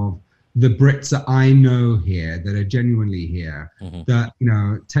representation of the Brits that I know here, that are genuinely here, that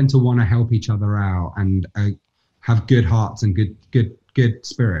tend to want to help each other out and have good hearts and good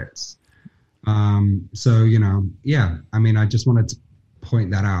spirits. I mean, I just wanted to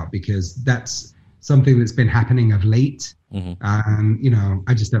point that out because that's something that's been happening of late, and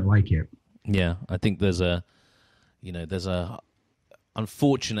I just don't like it. Yeah, I think there's a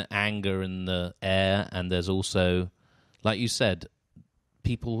unfortunate anger in the air, and there's also, like you said,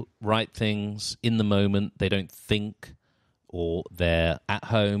 people write things in the moment. They don't think, or they're at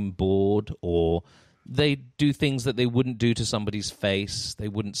home bored, or they do things that they wouldn't do to somebody's face, they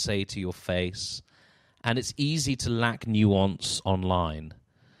wouldn't say to your face. And it's easy to lack nuance online.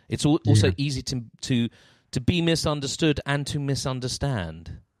 It's also easy to be misunderstood and to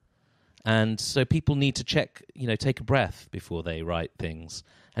misunderstand. And so people need to take a breath before they write things.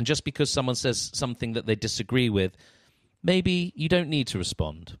 And just because someone says something that they disagree with, maybe you don't need to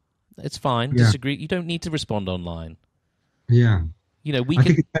respond. It's fine. Yeah. Disagree. You don't need to respond online. Yeah. I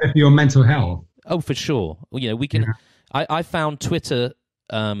think it's better for your mental health. Oh, for sure. We can. Yeah. I found Twitter.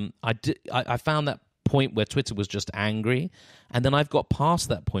 I found that point where Twitter was just angry, and then I've got past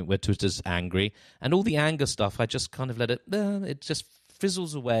that point where Twitter's angry, and all the anger stuff, I just kind of let it. It just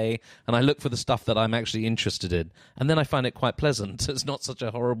fizzles away, and I look for the stuff that I'm actually interested in, and then I find it quite pleasant. It's not such a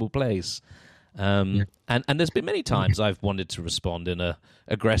horrible place. And there's been many times I've wanted to respond in a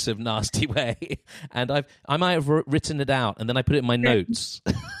aggressive, nasty way, and I might have written it out, and then I put it in my notes.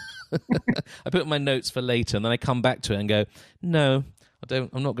 I put it in my notes for later, and then I come back to it and go, no, I'm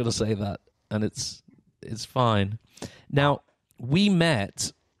not going to say that, and it's fine. Now, we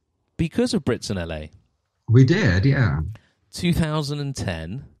met because of Brits in LA. We did, yeah.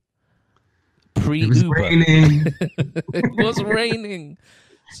 2010, pre-Uber. It was raining. It was raining.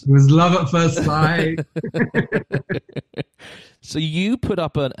 It was love at first sight. So you put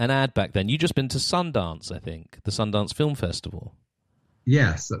up an ad back then. You just been to Sundance, I think, the Sundance Film Festival.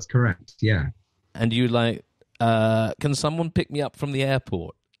 Yes, that's correct, yeah. And you can someone pick me up from the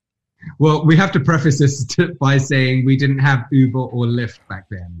airport? Well, we have to preface this by saying we didn't have Uber or Lyft back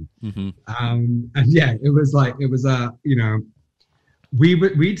then. And yeah, it was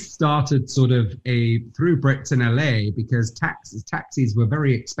we'd started sort of through Brits in LA because taxis were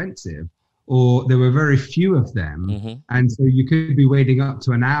very expensive, or there were very few of them. And so you could be waiting up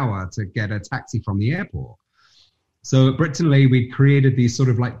to an hour to get a taxi from the airport. So at Brits in LA, we created these sort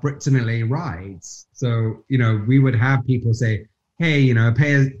of like Brits in LA rides. So, we would have people say, hey,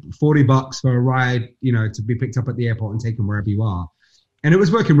 pay $40 for a ride, to be picked up at the airport and taken wherever you are. And it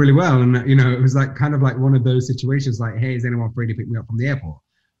was working really well. And, it was like kind of like one of those situations like, hey, is anyone free to pick me up from the airport?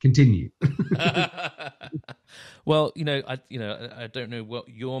 Continue. Well, I don't know what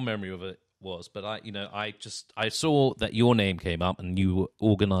your memory of it was, but I saw that your name came up and you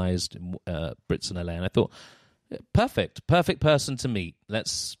organized Brits in LA. And I thought, perfect person to meet.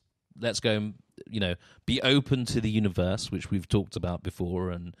 Let's go and, be open to the universe, which we've talked about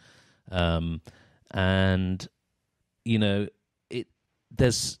before. And in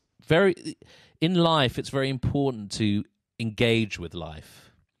life, it's very important to engage with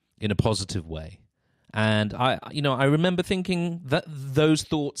life in a positive way. And I remember thinking those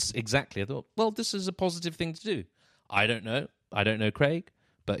thoughts exactly. I thought, well, this is a positive thing to do. I don't know Craig,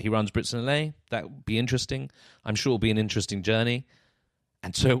 but he runs Brits in LA. That would be interesting. I'm sure it'll be an interesting journey.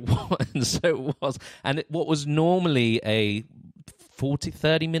 And so it was. And what was normally a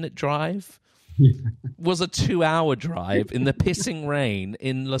 30-minute drive was a 2-hour drive in the pissing rain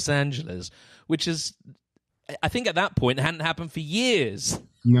in Los Angeles, which is, I think at that point, it hadn't happened for years.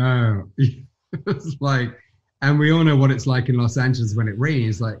 No, it's like, and we all know what it's like in Los Angeles when it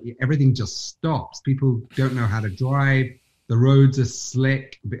rains. Like everything just stops. People don't know how to drive. The roads are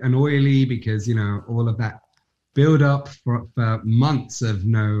slick and oily because, you know, all of that build up for months of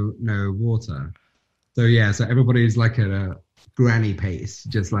no water. So yeah, so everybody's like at a granny pace,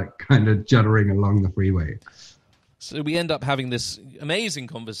 just like kind of juddering along the freeway. So we end up having this amazing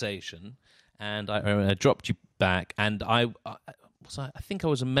conversation, and I dropped you back, and I think I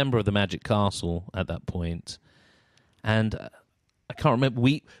was a member of the Magic Castle at that point, and I can't remember.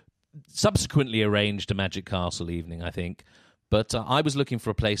 We subsequently arranged a Magic Castle evening, I think, but I was looking for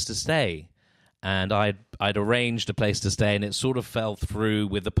a place to stay, and I'd arranged a place to stay, and it sort of fell through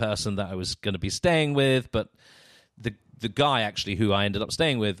with the person that I was going to be staying with, but the guy actually who I ended up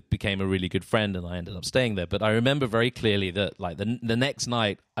staying with became a really good friend, and I ended up staying there. But I remember very clearly that, like, the next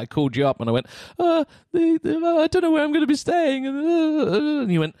night I called you up and I went, I don't know where I'm going to be staying,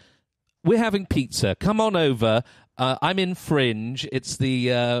 and you went, we're having pizza. Come on over. I'm in Fringe. It's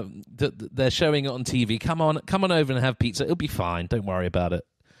they're showing it on TV. Come on over and have pizza. It'll be fine. Don't worry about it.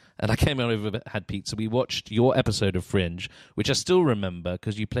 And I came over, had pizza. We watched your episode of Fringe, which I still remember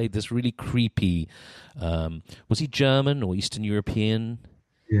because you played this really creepy. Was he German or Eastern European?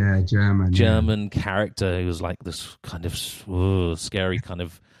 Yeah, German character who was like this kind of scary kind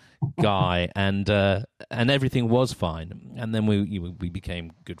of guy, and everything was fine. And then we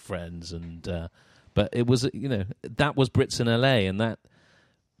became good friends, and but it was, you know, that was Brits in LA, and that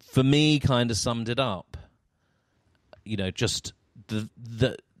for me kind of summed it up. You know, just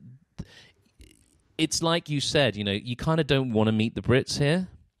the. It's like you said, you know, you kind of don't want to meet the Brits here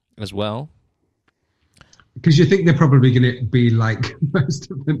as well. Because you think they're probably going to be like most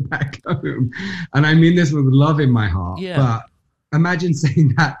of them back home. And I mean this with love in my heart. Yeah. But imagine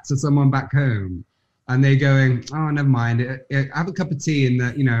saying that to someone back home and they're going, oh, never mind. Have a cup of tea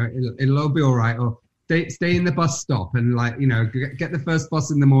and, you know, it'll all be all right. Or stay in the bus stop and, like, you know, get the first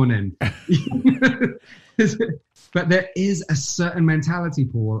bus in the morning. But there is a certain mentality,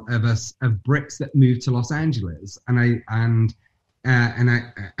 Paul, of Brits that move to Los Angeles, and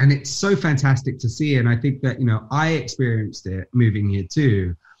it's so fantastic to see. And I think that, you know, I experienced it moving here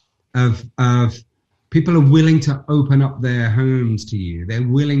too, of people are willing to open up their homes to you. They're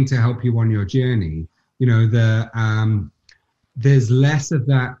willing to help you on your journey. You know, there's less of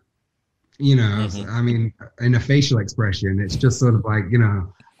that. You know, mm-hmm. I mean, in a facial expression, it's just sort of like, you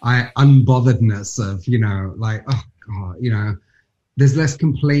know, unbotheredness of, you know, like, oh God, you know, there's less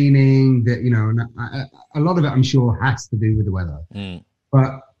complaining that, you know, and a lot of it I'm sure has to do with the weather.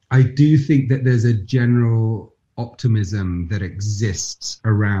 But I do think that there's a general optimism that exists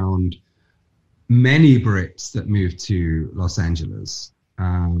around many Brits that move to Los Angeles.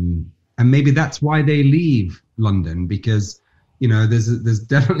 And maybe that's why they leave London, because, you know, there's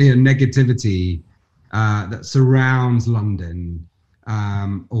definitely a negativity that surrounds London.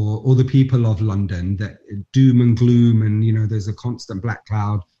 Or the people of London, that doom and gloom, and, you know, there's a constant black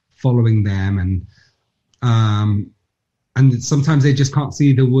cloud following them, and sometimes they just can't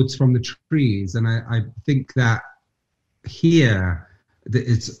see the woods from the trees. And I think that here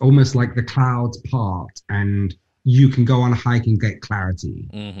it's almost like the clouds part and you can go on a hike and get clarity.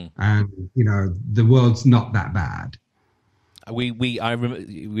 Mm-hmm. And, you know, the world's not that bad. I remember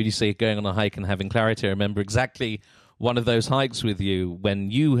when you say going on a hike and having clarity, I remember exactly one of those hikes with you when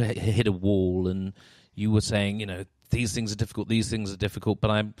you hit a wall and you were saying, you know, these things are difficult,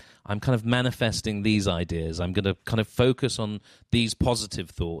 but I'm kind of manifesting these ideas. I'm going to kind of focus on these positive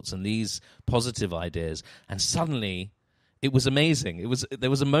thoughts and these positive ideas. And suddenly it was amazing. There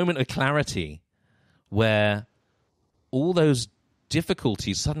was a moment of clarity where all those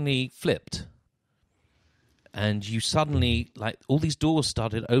difficulties suddenly flipped. And you suddenly, like, all these doors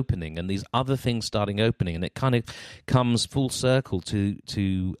started opening and these other things starting opening, and it kind of comes full circle to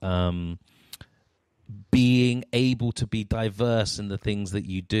being able to be diverse in the things that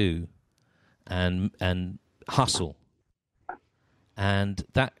you do and hustle. And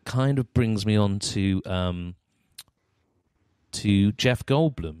that kind of brings me on to Jeff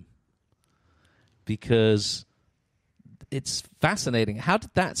Goldblum, because it's fascinating. How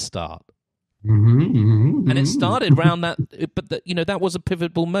did that start? And it started around that, but you know, that was a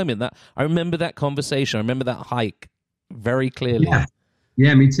pivotal moment. That I remember that conversation. I remember that hike very clearly.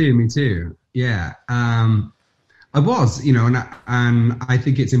 Yeah, me too. Yeah, I was, you know, and I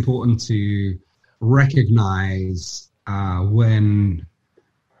think it's important to recognize when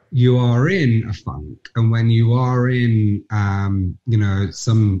you are in a funk and when you are in, you know,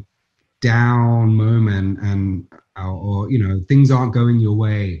 some down moment or things aren't going your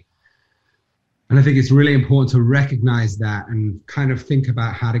way. And I think it's really important to recognize that and kind of think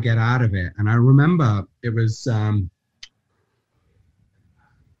about how to get out of it. And I remember it was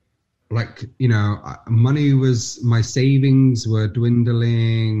my savings were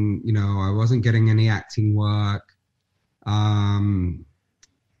dwindling. I wasn't getting any acting work.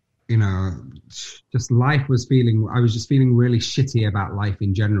 Just life was I was just feeling really shitty about life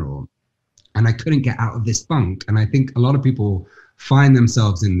in general. And I couldn't get out of this funk. And I think a lot of people find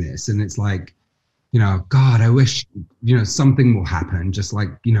themselves in this. And it's like, God, I wish, something will happen. Just like,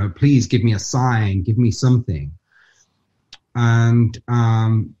 please give me a sign, give me something. And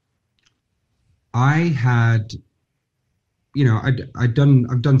I had, I've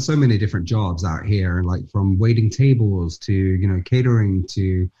done so many different jobs out here, like from waiting tables to, catering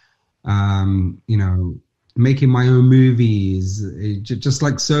to, making my own movies, just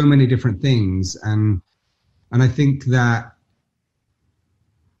like so many different things. And I think that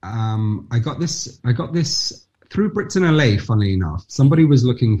I got this through Brits in LA, funnily enough. Somebody was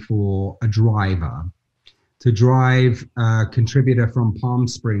looking for a driver to drive a contributor from Palm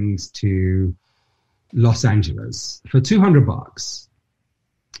Springs to Los Angeles for $200.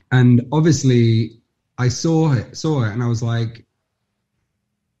 And obviously I saw it and I was like,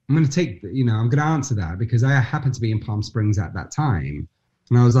 I'm going to answer that because I happened to be in Palm Springs at that time.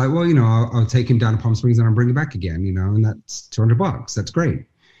 And I was like, well, I'll take him down to Palm Springs and I'll bring him back again, and that's $200. That's great.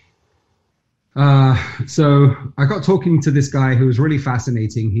 So I got talking to this guy who was really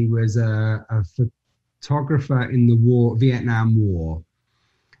fascinating. He was a photographer in the Vietnam War.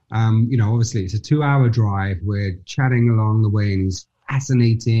 Obviously it's a 2-hour drive. We're chatting along the way and he's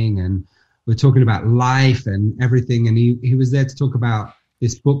fascinating and we're talking about life and everything. And he was there to talk about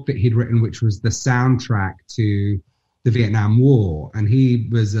this book that he'd written, which was the soundtrack to the Vietnam War. And he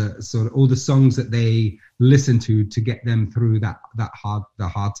was sort of all the songs that they listened to get them through the hard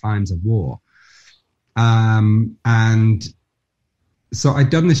times of war. And so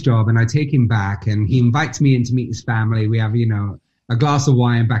I'd done this job and I take him back and he invites me in to meet his family. We have, a glass of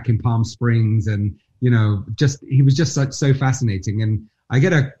wine back in Palm Springs and, he was just so fascinating. And I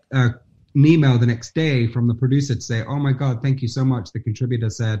get an email the next day from the producer to say, oh my God, thank you so much. The contributor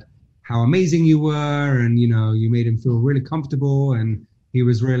said how amazing you were. And, you made him feel really comfortable. And he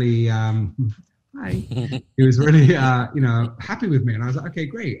was really, he was really, happy with me. And I was like, okay,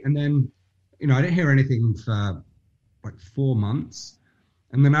 great. And then, I didn't hear anything for like 4 months.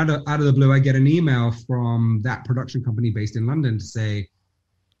 And then out of the blue, I get an email from that production company based in London to say,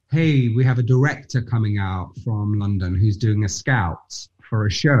 hey, we have a director coming out from London who's doing a scout for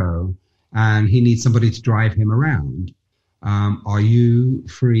a show and he needs somebody to drive him around. Are you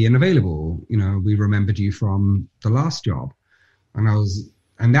free and available? We remembered you from the last job. And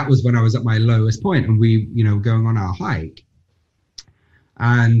that was when I was at my lowest point and we, going on our hike.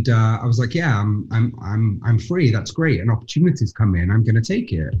 And I was like, yeah, I'm free. That's great. And opportunities come in. I'm going to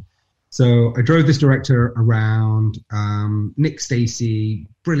take it. So I drove this director around. Nick Stacey,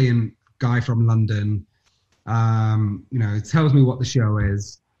 brilliant guy from London. Tells me what the show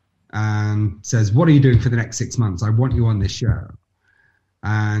is and says, what are you doing for the next 6 months? I want you on this show.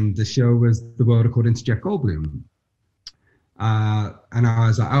 And the show was The World According to Jeff Goldblum. And I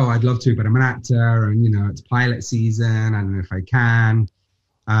was like, oh, I'd love to, but I'm an actor and, it's pilot season. I don't know if I can.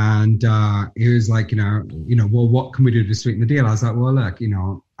 And he was like, well, what can we do to sweeten the deal? I was like, well, look,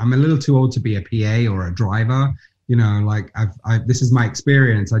 I'm a little too old to be a PA or a driver. This is my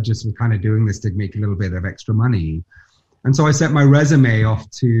experience. I just was kind of doing this to make a little bit of extra money. And so I sent my resume off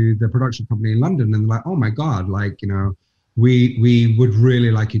to the production company in London and they're like, oh my God, we would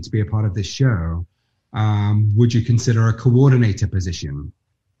really like you to be a part of this show. Would you consider a coordinator position?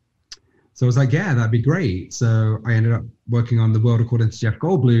 So I was like, yeah, that'd be great. So I ended up working on The World According to Jeff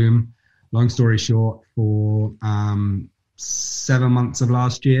Goldblum, long story short, for 7 months of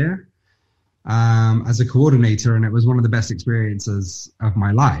last year as a coordinator. And it was one of the best experiences of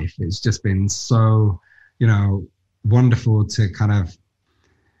my life. It's just been so, wonderful to kind of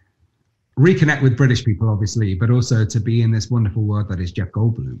reconnect with British people, obviously, but also to be in this wonderful world that is Jeff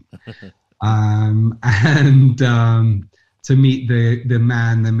Goldblum. To meet the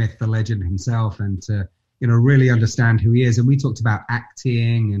man, the myth, the legend himself, and to, really understand who he is. And we talked about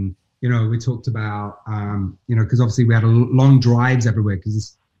acting and, we talked about, because obviously we had long drives everywhere because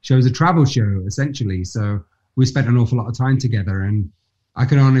this show's a travel show, essentially. So we spent an awful lot of time together. And I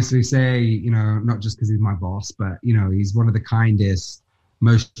can honestly say, not just because he's my boss, but, he's one of the kindest,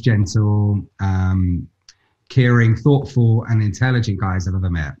 most gentle, caring, thoughtful, and intelligent guys I've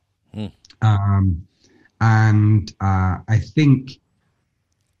ever met. And I think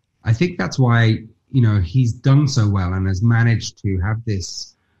I think that's why, he's done so well and has managed to have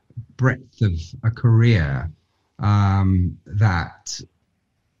this breadth of a career, that,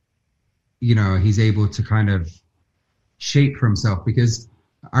 he's able to kind of shape for himself. Because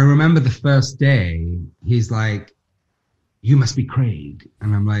I remember the first day, he's like, "You must be Craig."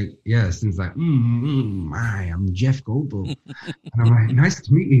 And I'm like, "Yes." And he's like, "Hi, I'm Jeff Goldblum." And I'm like, "Nice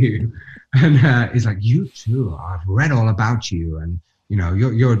to meet you." And he's like, "You too. I've read all about you. And,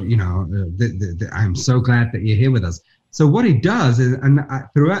 I'm so glad that you're here with us." So what he does is, and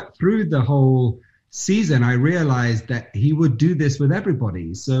through the whole season, I realized that he would do this with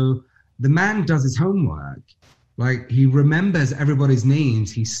everybody. So the man does his homework. Like, he remembers everybody's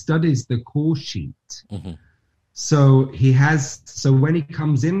names. He studies the call sheet. Mm-hmm. So when he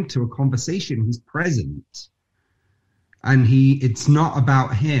comes into a conversation, he's present, and it's not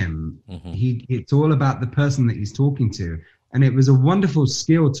about him. Mm-hmm. It's all about the person that he's talking to. And it was a wonderful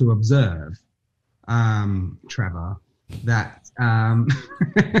skill to observe, Trevor, that,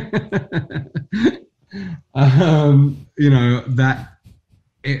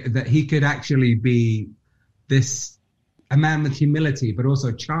 that he could actually be a man with humility, but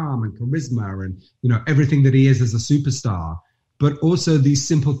also charm and charisma and, everything that he is as a superstar, but also these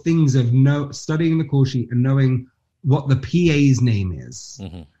simple things of studying the call sheet and knowing what the PA's name is,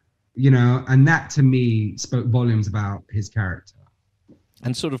 mm-hmm. And that to me spoke volumes about his character.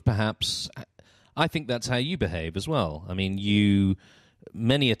 And sort of perhaps, I think that's how you behave as well. I mean, you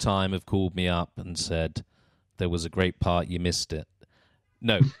many a time have called me up and said, "There was a great part, you missed it."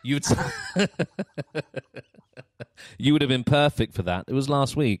 No, you would you would have been perfect for that. It was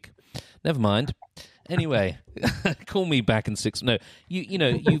last week. Never mind. Anyway, call me back in 6. No,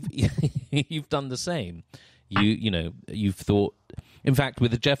 you've done the same. You've thought. In fact, with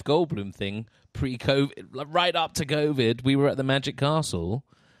the Jeff Goldblum thing, pre-COVID, right up to COVID, we were at the Magic Castle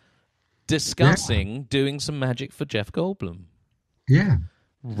discussing doing some magic for Jeff Goldblum. Yeah.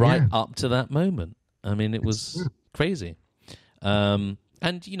 Right up to that moment. I mean, it was crazy. And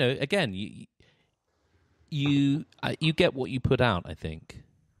again, you get what you put out. I think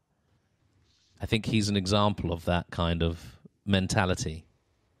he's an example of that kind of mentality.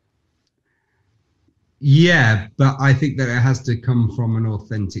 Yeah, but I think that it has to come from an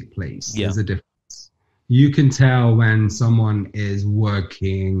authentic place. Yeah. There's a difference. You can tell when someone is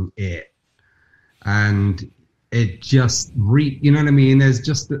working it, and it just you know what I mean? There's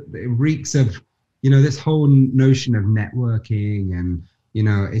just it reeks of, this whole notion of networking, and,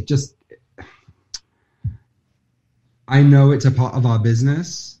 it just, I know it's a part of our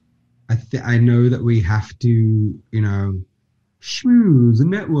business. I know that we have to, schmooze and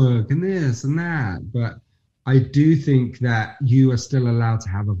network and this and that, but I do think that you are still allowed to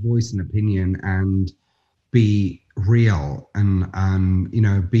have a voice and opinion and be real and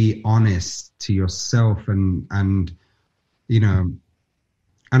be honest to yourself and and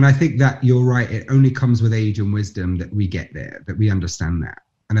I think that you're right. It only comes with age and wisdom that we get there, that we understand that.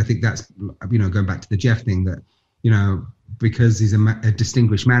 And I think that's, going back to the Jeff thing, that, because he's a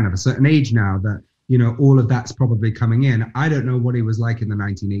distinguished man of a certain age now, that, all of that's probably coming in. I don't know what he was like in the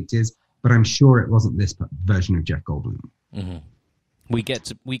 1980s, but I'm sure it wasn't this version of Jeff Goldblum. Mm-hmm. We get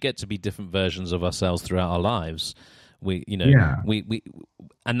to be different versions of ourselves throughout our lives. We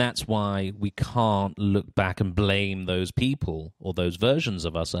and that's why we can't look back and blame those people or those versions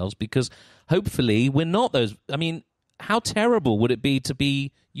of ourselves, because hopefully we're not those. I mean, how terrible would it be to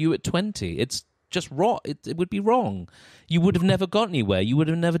be you at 20? It's just wrong. It would be wrong. You would have never got anywhere. You would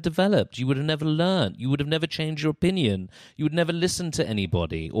have never developed. You would have never learned. You would have never changed your opinion. You would never listen to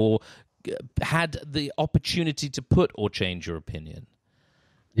anybody or had the opportunity to put or change your opinion.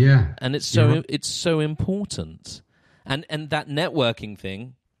 Yeah. And it's so important. And that networking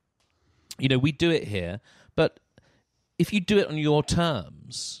thing, we do it here, but if you do it on your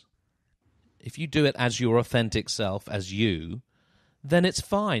terms, if you do it as your authentic self, as you, then it's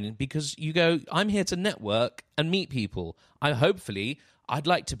fine, because you go, I'm here to network and meet people. I'd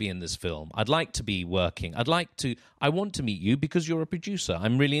like to be in this film. I'd like to be working. I want to meet you because you're a producer.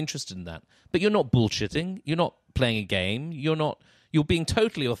 I'm really interested in that. But you're not bullshitting. You're not playing a game. You're being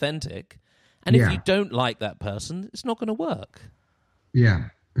totally authentic. And if you don't like that person, it's not going to work. Yeah,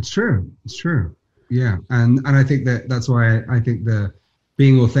 it's true. It's true. Yeah. And I think that's why I think the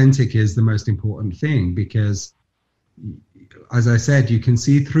being authentic is the most important thing, because as I said, you can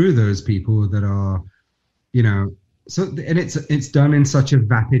see through those people that are, so, and it's done in such a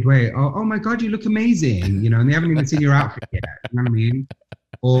vapid way. Oh my God, you look amazing, and they haven't even seen your outfit yet. You know what I mean?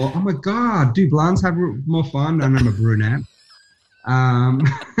 Or, oh my God, do blondes have more fun? And I'm a brunette.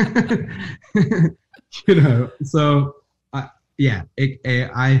 So yeah,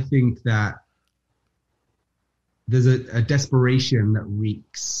 I think that there's a desperation that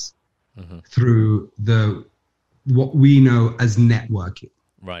reeks through what we know as networking.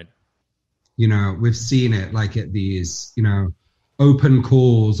 Right. You know, we've seen it like at these, you know, open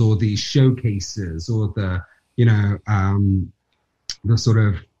calls or these showcases or the, you know, the sort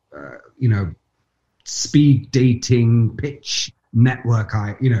of, you know, speed dating pitch network,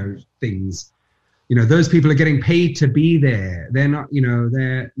 you know, things. You know, those people are getting paid to be there. They're not, you know,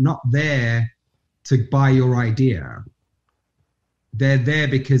 they're not there to buy your idea. They're there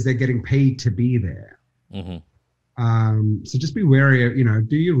because they're getting paid to be there. So just be wary of, you know,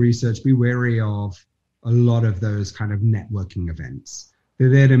 do your research, be wary of a lot of those kind of networking events. They're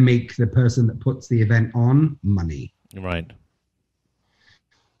there to make the person that puts the event on money. Right.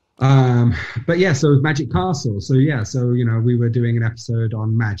 But yeah, so Magic Castle. So yeah, so, you know, we were doing an episode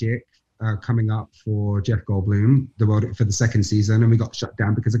on Magic coming up for Jeff Goldblum, for the second season, and we got shut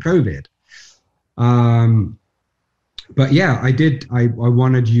down because of COVID. But yeah, I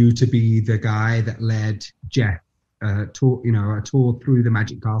wanted you to be the guy that led Jeff a tour through the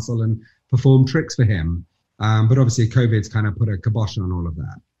Magic Castle and performed tricks for him. But obviously COVID's kind of put a kibosh on all of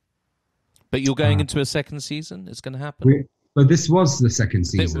that. But you're going into a second season? It's going to happen? But this was the second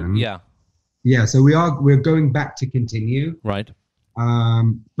season. Yeah. Yeah, so we're going back to continue. Right.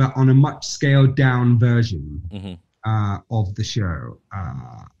 But on a much scaled down version of the show.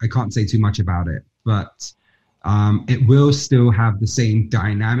 I can't say too much about it, but it will still have the same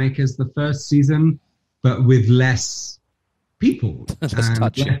dynamic as the first season, but with less people. Just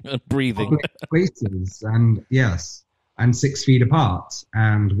touching and breathing. Places, and yes, and 6 feet apart.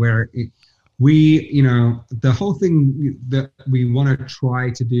 And we, the whole thing that we want to try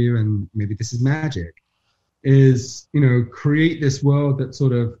to do, and maybe this is magic, is, create this world that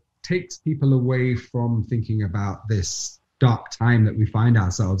sort of takes people away from thinking about this dark time that we find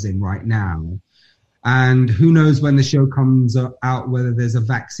ourselves in right now. And who knows when the show comes out, whether there's a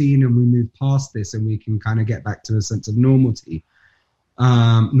vaccine and we move past this and we can kind of get back to a sense of normality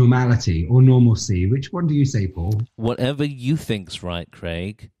or normalcy. Which one do you say, Paul? Whatever you think's right,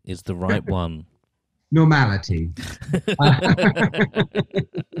 Craig, is the right one. Normality.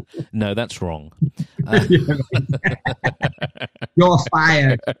 No, that's wrong. You're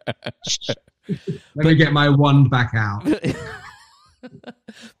fired. Let me get my wand back out.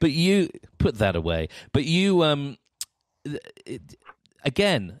 But you put that away. But you,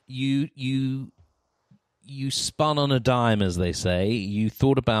 again, you spun on a dime, as they say. You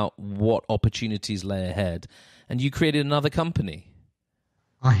thought about what opportunities lay ahead, and you created another company.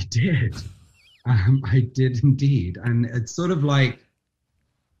 I did. I did indeed. And it's sort of like,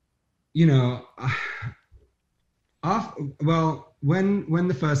 when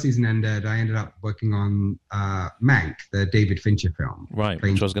the first season ended, I ended up working on Mank, the David Fincher film. Right,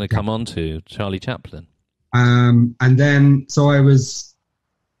 which I was going to come on to, Charlie Chaplin. And then, so I was,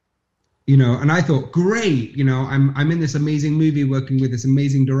 and I thought, great, I'm in this amazing movie working with this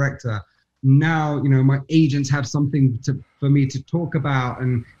amazing director. Now, my agents have something for me to talk about,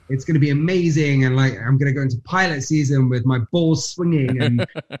 and it's going to be amazing. And I'm going to go into pilot season with my balls swinging, and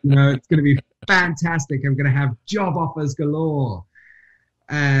it's going to be fantastic. I'm going to have job offers galore.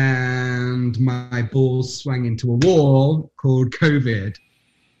 And my balls swung into a wall called COVID,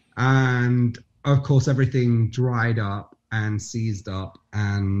 and of course everything dried up and seized up,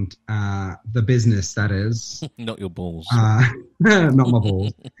 and the business, that is. Not your balls. Not my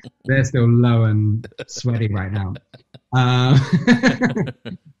balls. They're still low and sweaty right now.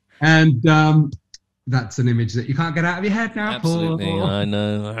 And that's an image that you can't get out of your head now, Absolutely, Paul. I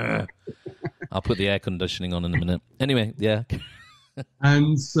know. I'll put the air conditioning on in a minute. Anyway, yeah.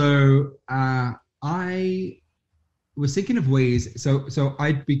 And so I was thinking of ways. So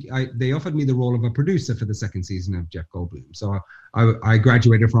they offered me the role of a producer for the second season of Jeff Goldblum. So I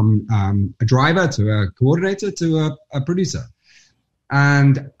graduated from a driver to a coordinator to a producer,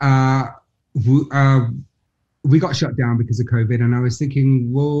 and we got shut down because of COVID. And I was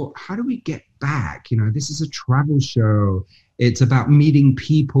thinking, well, how do we get back? This is a travel show. It's about meeting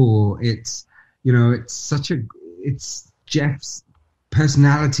people. It's it's Jeff's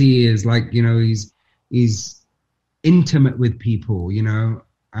personality is like, he's intimate with people,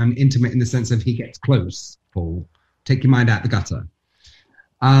 and intimate in the sense of he gets close. Paul, take your mind out the gutter.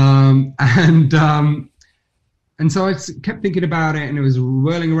 And so I kept thinking about it, and it was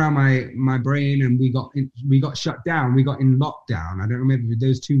whirling around my brain, and we got shut down. We got in lockdown. I don't remember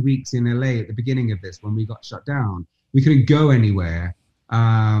those 2 weeks in LA at the beginning of this when we got shut down. We couldn't go anywhere.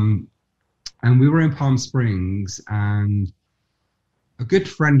 And we were in Palm Springs, and a good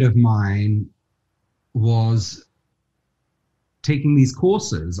friend of mine was taking these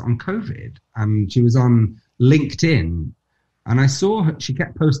courses on COVID, and she was on LinkedIn, and I saw she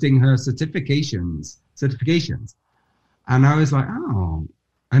kept posting her certifications, and I was like, oh,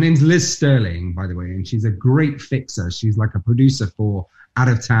 her name's Liz Sterling, by the way, and she's a great fixer. She's like a producer for out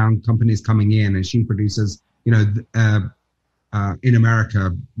of town companies coming in, and she produces, in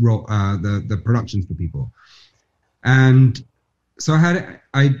America, the productions for people. And so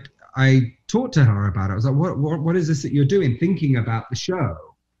I talked to her about it. I was like, what is this that you're doing, thinking about the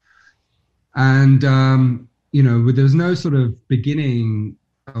show? And, there was no sort of beginning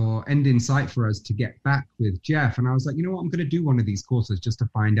or end in sight for us to get back with Jeff. And I was like, you know what, I'm going to do one of these courses just to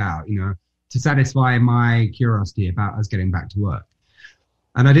find out, to satisfy my curiosity about us getting back to work.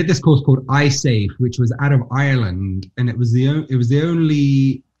 And I did this course called iSafe, which was out of Ireland, and it was the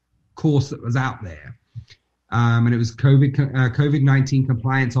only course that was out there. And it was COVID-19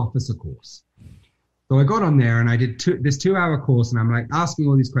 compliance officer course. So I got on there and I did this 2-hour course, and I'm like asking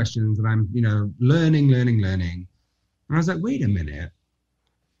all these questions, and I'm, learning. And I was like, wait a minute.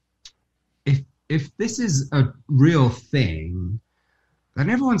 If this is a real thing, then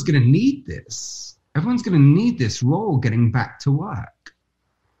everyone's going to need this. Everyone's going to need this role getting back to work.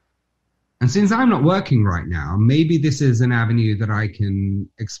 And since I'm not working right now, maybe this is an avenue that I can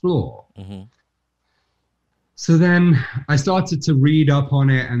explore. Mm-hmm. So then I started to read up on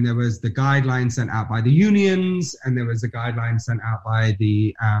it, and there was the guidelines sent out by the unions, and there was the guidelines sent out by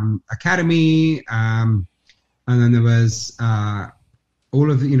the academy, and then there was all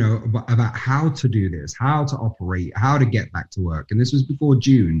of the, about how to do this, how to operate, how to get back to work. And this was before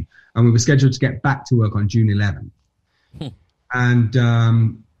June, and we were scheduled to get back to work on June 11th.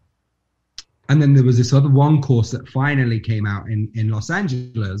 And then there was this other one course that finally came out in Los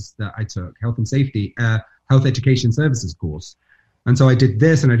Angeles that I took, health education services course. And so I did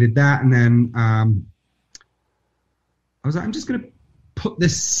this and I did that. And then I was like, I'm just going to put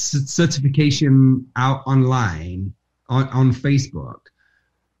this certification out online on Facebook,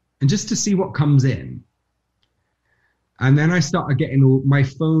 and just to see what comes in. And then I started getting my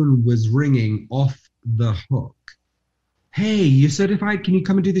phone was ringing off the hook. Hey, you're certified. Can you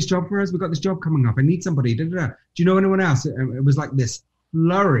come and do this job for us? We've got this job coming up. I need somebody. Da, da, da. Do you know anyone else? It was like this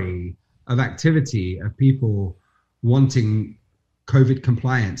flurry of activity of people wanting COVID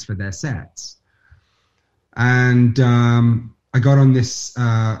compliance for their sets. And I got on this.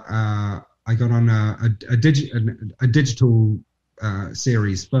 I got on a digital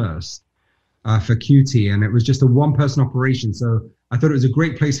series first for QT, and it was just a one-person operation. So I thought it was a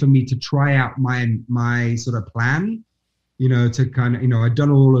great place for me to try out my sort of plan. To kind of, I'd done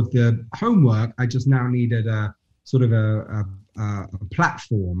all of the homework. I just now needed a sort of a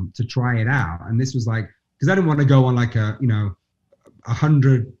platform to try it out. And this was like, because I didn't want to go on like a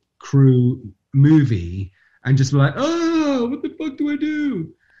 100 crew movie and just be like, oh, what the fuck do I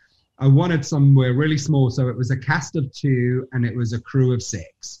do? I wanted somewhere really small. So it was a cast of 2 and it was a crew of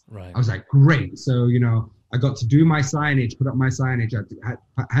 6. Right. I was like, great. So, I got to do my signage, put up my signage,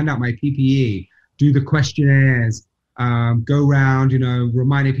 hand out my PPE, do the questionnaires, go around,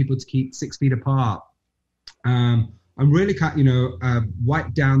 reminding people to keep 6 feet apart. I'm really,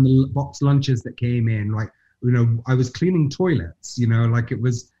 wiped down the box lunches that came in. Like, I was cleaning toilets,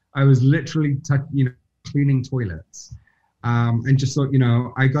 I was literally, cleaning toilets. And just thought,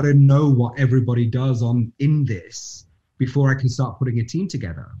 I got to know what everybody does in this before I can start putting a team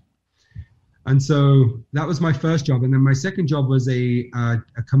together. And so that was my first job. And then my second job was a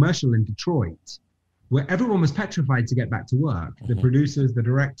commercial in Detroit, where everyone was petrified to get back to work. Mm-hmm. The producers, the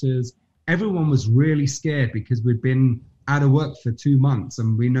directors, everyone was really scared because we'd been out of work for 2 months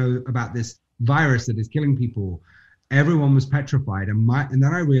and we know about this virus that is killing people. Everyone was petrified. And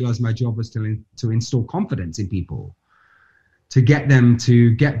then I realized my job was to install confidence in people, to get them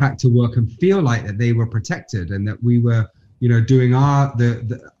to get back to work and feel like that they were protected and that we were, doing our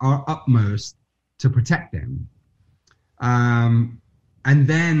utmost to protect them. And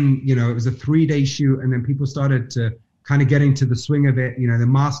then, it was a 3-day shoot, and then people started to kind of get into the swing of it. The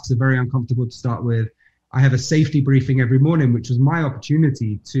masks are very uncomfortable to start with. I have a safety briefing every morning, which was my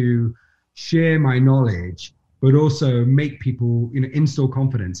opportunity to share my knowledge, but also make people, install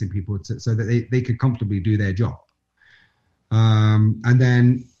confidence in people so that they could comfortably do their job. And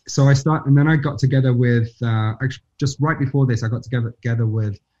then I got together with, just right before this, I got together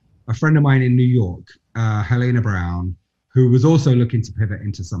with a friend of mine in New York, Helena Brown, who was also looking to pivot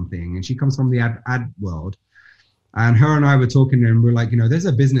into something. And she comes from the ad world. And her and I were talking, and we're like, there's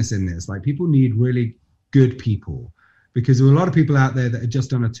a business in this. Like, people need really good people, because there were a lot of people out there that had just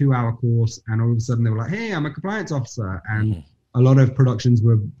done a 2-hour course, and all of a sudden they were like, hey, I'm a compliance officer. And a lot of productions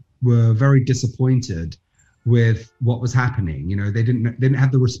were very disappointed with what was happening. You know, they didn't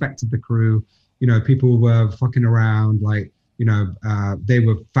have the respect of the crew. You know, people were fucking around, like, you know, they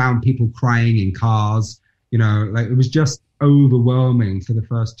were found people crying in cars. You know, like it was just overwhelming for the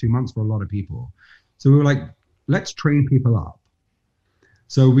first 2 months for a lot of people. So we were like, let's train people up.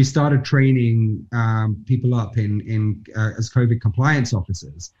 So we started training people up in as COVID compliance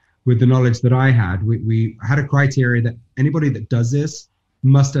officers with the knowledge that I had. We had a criteria that anybody that does this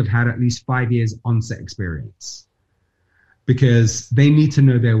must have had at least 5 years on-set experience, because they need to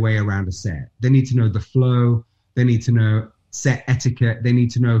know their way around a set. They need to know the flow. They need to know set etiquette. They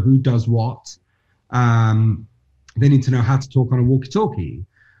need to know who does what. They need to know how to talk on a walkie-talkie.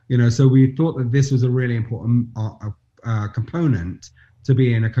 You know, so we thought that this was a really important component to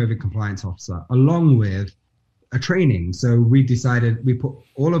being a COVID compliance officer, along with a training. So we decided we put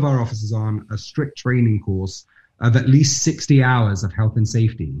all of our officers on a strict training course of at least 60 hours of health and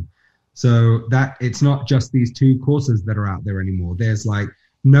safety. So that it's not just these 2 courses that are out there anymore. There's like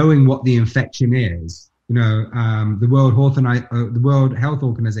knowing what the infection is. You know, the World Health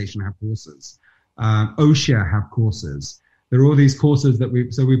Organization have courses. OSHA have courses. There are all these courses that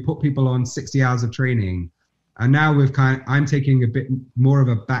we put people on 60 hours of training. And now I'm taking a bit more of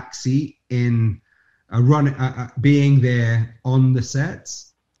a back seat in being there on the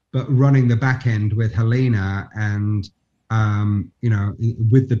sets, but running the back end with Helena and, you know,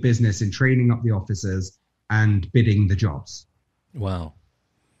 with the business and training up the officers and bidding the jobs. Wow.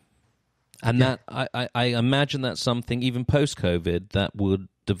 And yeah. That I imagine that's something even post-COVID that would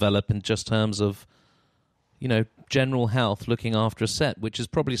develop in just terms of, you know, general health, looking after a set, which is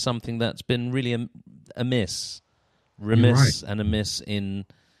probably something that's been really remiss and amiss in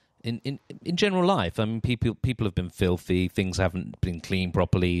general life. I mean, people have been filthy. Things haven't been cleaned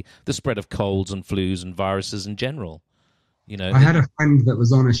properly. The spread of colds and flus and viruses in general. You know, I had a friend that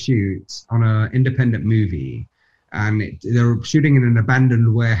was on a shoot on an independent movie, and they were shooting in an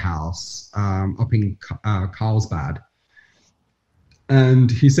abandoned warehouse up in Carlsbad.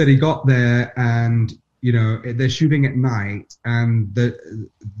 And he said he got there, and you know, they're shooting at night, and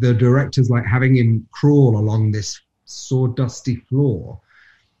the director's like having him crawl along this sawdusty floor,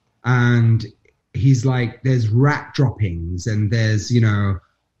 and he's like, there's rat droppings, and there's, you know,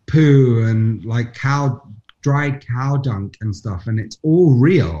 poo and like dried cow dung and stuff, and it's all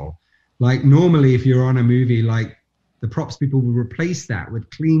real. Like normally, if you're on a movie, like the props people will replace that with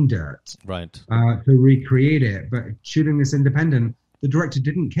clean dirt, right, to recreate it. But shooting this independent, the director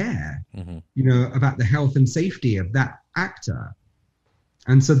didn't care, you know, about the health and safety of that actor.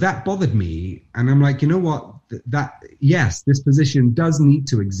 And so that bothered me. And I'm like, you know what, yes, this position does need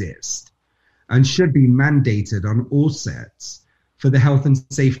to exist and should be mandated on all sets for the health and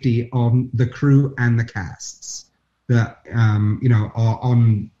safety of the crew and the casts that, you know, are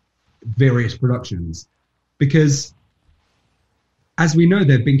on various productions. Because as we know,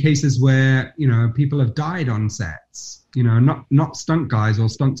 there have been cases where, you know, people have died on sets, you know, not stunt guys or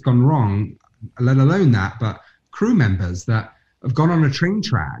stunts gone wrong, let alone that, but crew members that have gone on a train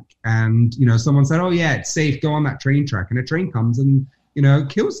track and, you know, someone said, oh yeah, it's safe, go on that train track. And a train comes and, you know,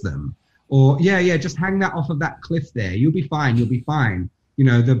 kills them. Or yeah, just hang that off of that cliff there. You'll be fine. You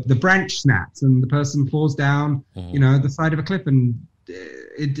know, the branch snaps and the person falls down, you know, the side of a cliff. And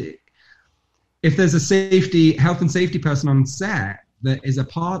if there's a health and safety person on set that is a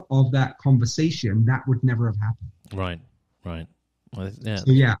part of that conversation, that would never have happened. Right. Well, yeah.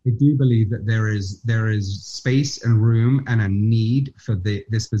 So yeah, I do believe that there is space and room and a need for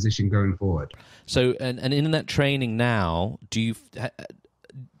this position going forward. So and in that training now,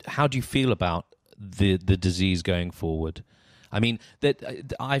 how do you feel about the disease going forward? I mean,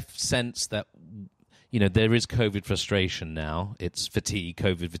 that I've sensed that, you know, there is COVID frustration now. It's fatigue,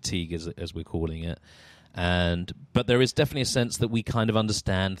 COVID fatigue, as we're calling it. But there is definitely a sense that we kind of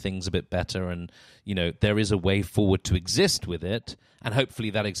understand things a bit better, and, you know, there is a way forward to exist with it, and hopefully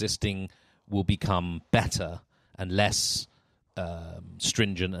that existing will become better and less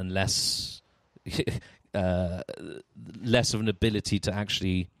stringent and less less of an ability to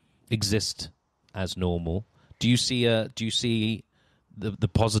actually exist as normal. Do you see the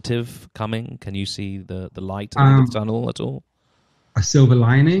positive coming? Can you see the light in the tunnel at all? A silver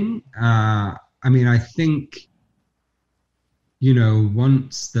lining? I mean, I think, you know,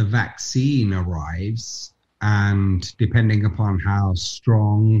 once the vaccine arrives, and depending upon how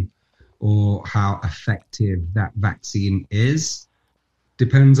strong or how effective that vaccine is,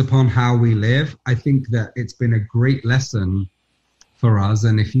 depends upon how we live. I think that it's been a great lesson for us.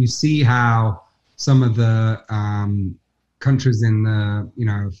 And if you see how some of the countries in the, you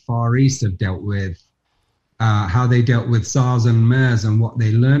know, Far East have dealt with how they dealt with SARS and MERS and what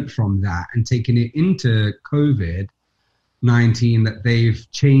they learned from that, and taking it into COVID-19, that they've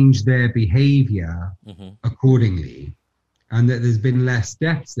changed their behavior accordingly, and that there's been less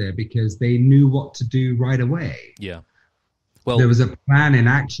deaths there because they knew what to do right away. Yeah. Well, there was a plan in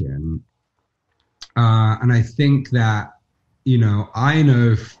action. And I think that, you know, I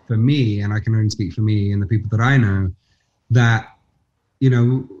know for me, and I can only speak for me and the people that I know, that, you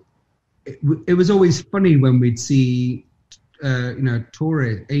know, it was always funny when we'd see, you know,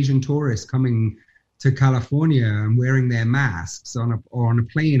 Asian tourists coming to California and wearing their masks on a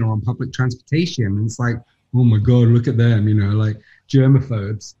plane or on public transportation. And it's like, oh my God, look at them, you know, like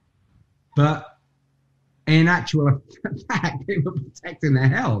germaphobes. But in actual fact, they were protecting their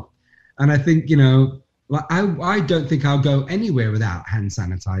health. And I think, you know, like I don't think I'll go anywhere without hand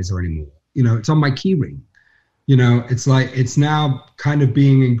sanitizer anymore. You know, it's on my key ring. You know, it's like, it's now kind of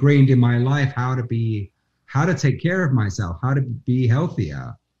being ingrained in my life how to take care of myself, how to be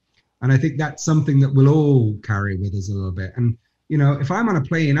healthier. And I think that's something that we'll all carry with us a little bit. And, you know, if I'm on a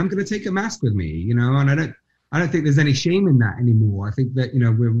plane, I'm going to take a mask with me, you know, and I don't think there's any shame in that anymore. I think that, you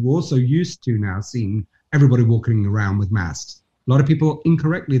know, we're also used to now seeing everybody walking around with masks. A lot of people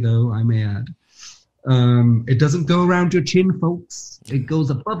incorrectly, though, I may add. It doesn't go around your chin, folks. It goes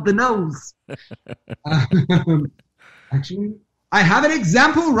above the nose. Actually, I have an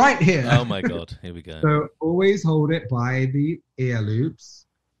example right here. Oh, my God. Here we go. So always hold it by the ear loops.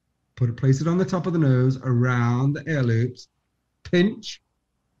 Place it on the top of the nose, around the ear loops. Pinch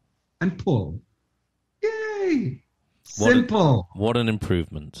and pull. Yay! Simple. What an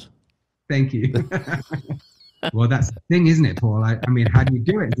improvement. Thank you. Well, that's the thing, isn't it, Paul? I mean, how do you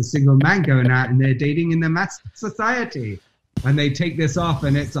do it? It's a single man going out and they're dating in the mass society. And they take this off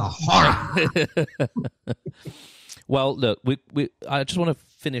and it's a horror. Well, look, I just want to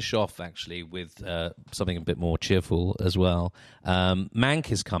finish off, actually, with something a bit more cheerful as well.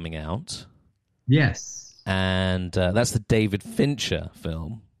 Mank is coming out. Yes. And that's the David Fincher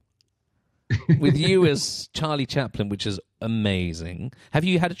film. With you as Charlie Chaplin, which is amazing. Have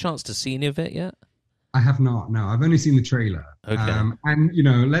you had a chance to see any of it yet? I have not. No, I've only seen the trailer. Okay. And, you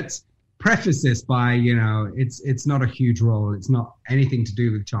know, let's preface this by, you know, it's not a huge role. It's not anything to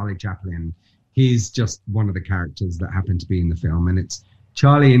do with Charlie Chaplin. He's just one of the characters that happened to be in the film. And it's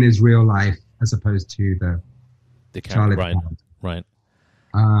Charlie in his real life as opposed to the Charlie. Right.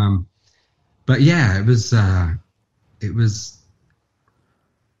 But yeah, it was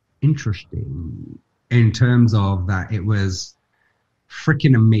interesting in terms of that it was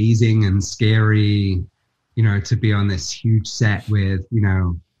freaking amazing and scary, you know, to be on this huge set with, you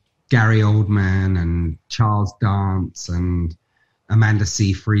know, Gary Oldman and Charles Dance and Amanda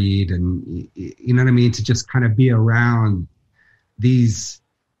Seyfried, and you know what I mean, to just kind of be around these,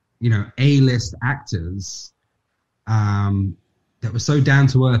 you know, A-list actors that were so down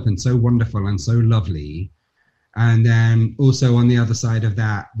to earth and so wonderful and so lovely. And then also on the other side of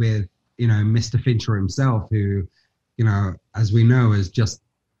that with, you know, Mr. Fincher himself, who, you know, as we know, is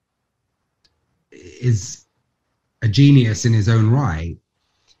a genius in his own right.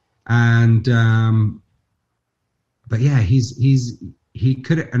 And, but yeah, he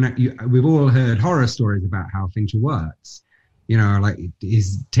could, and we've all heard horror stories about how Fincher works, you know, like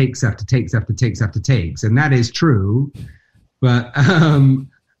he's takes after takes after takes after takes. And that is true. But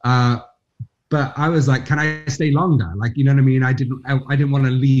I was like, can I stay longer? Like, you know what I mean? I didn't want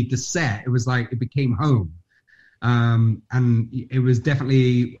to leave the set. It was like, it became home. And it was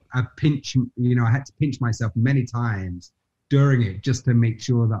definitely a pinch, you know, I had to pinch myself many times during it just to make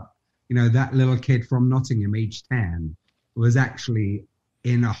sure that, you know, that little kid from Nottingham, age 10, was actually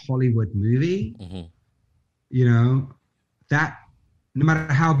in a Hollywood movie. Mm-hmm. You know, that no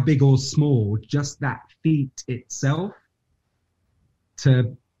matter how big or small, just that feat itself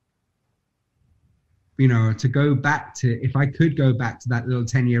to, you know, to go back to, if I could go back to that little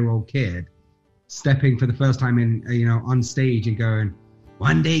 10-year-old kid stepping for the first time in, you know, on stage and going,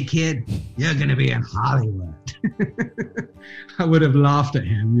 one day, kid, you're going to be in Hollywood. I would have laughed at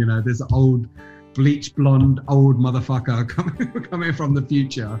him, you know, this old bleach blonde old motherfucker coming from the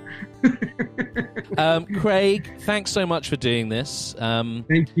future. Craig, thanks so much for doing this.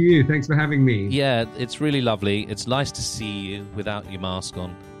 Thank you. Thanks for having me. Yeah, it's really lovely. It's nice to see you without your mask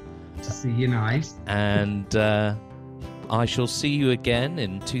on. To see you nice. And I shall see you again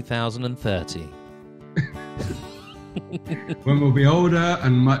in 2030. When we'll be older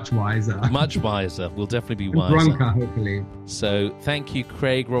and much wiser. Much wiser. We'll definitely be wiser. Drunker, hopefully. So thank you,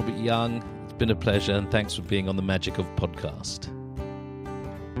 Craig Robert Young. It's been a pleasure, and thanks for being on the Magic of Podcast.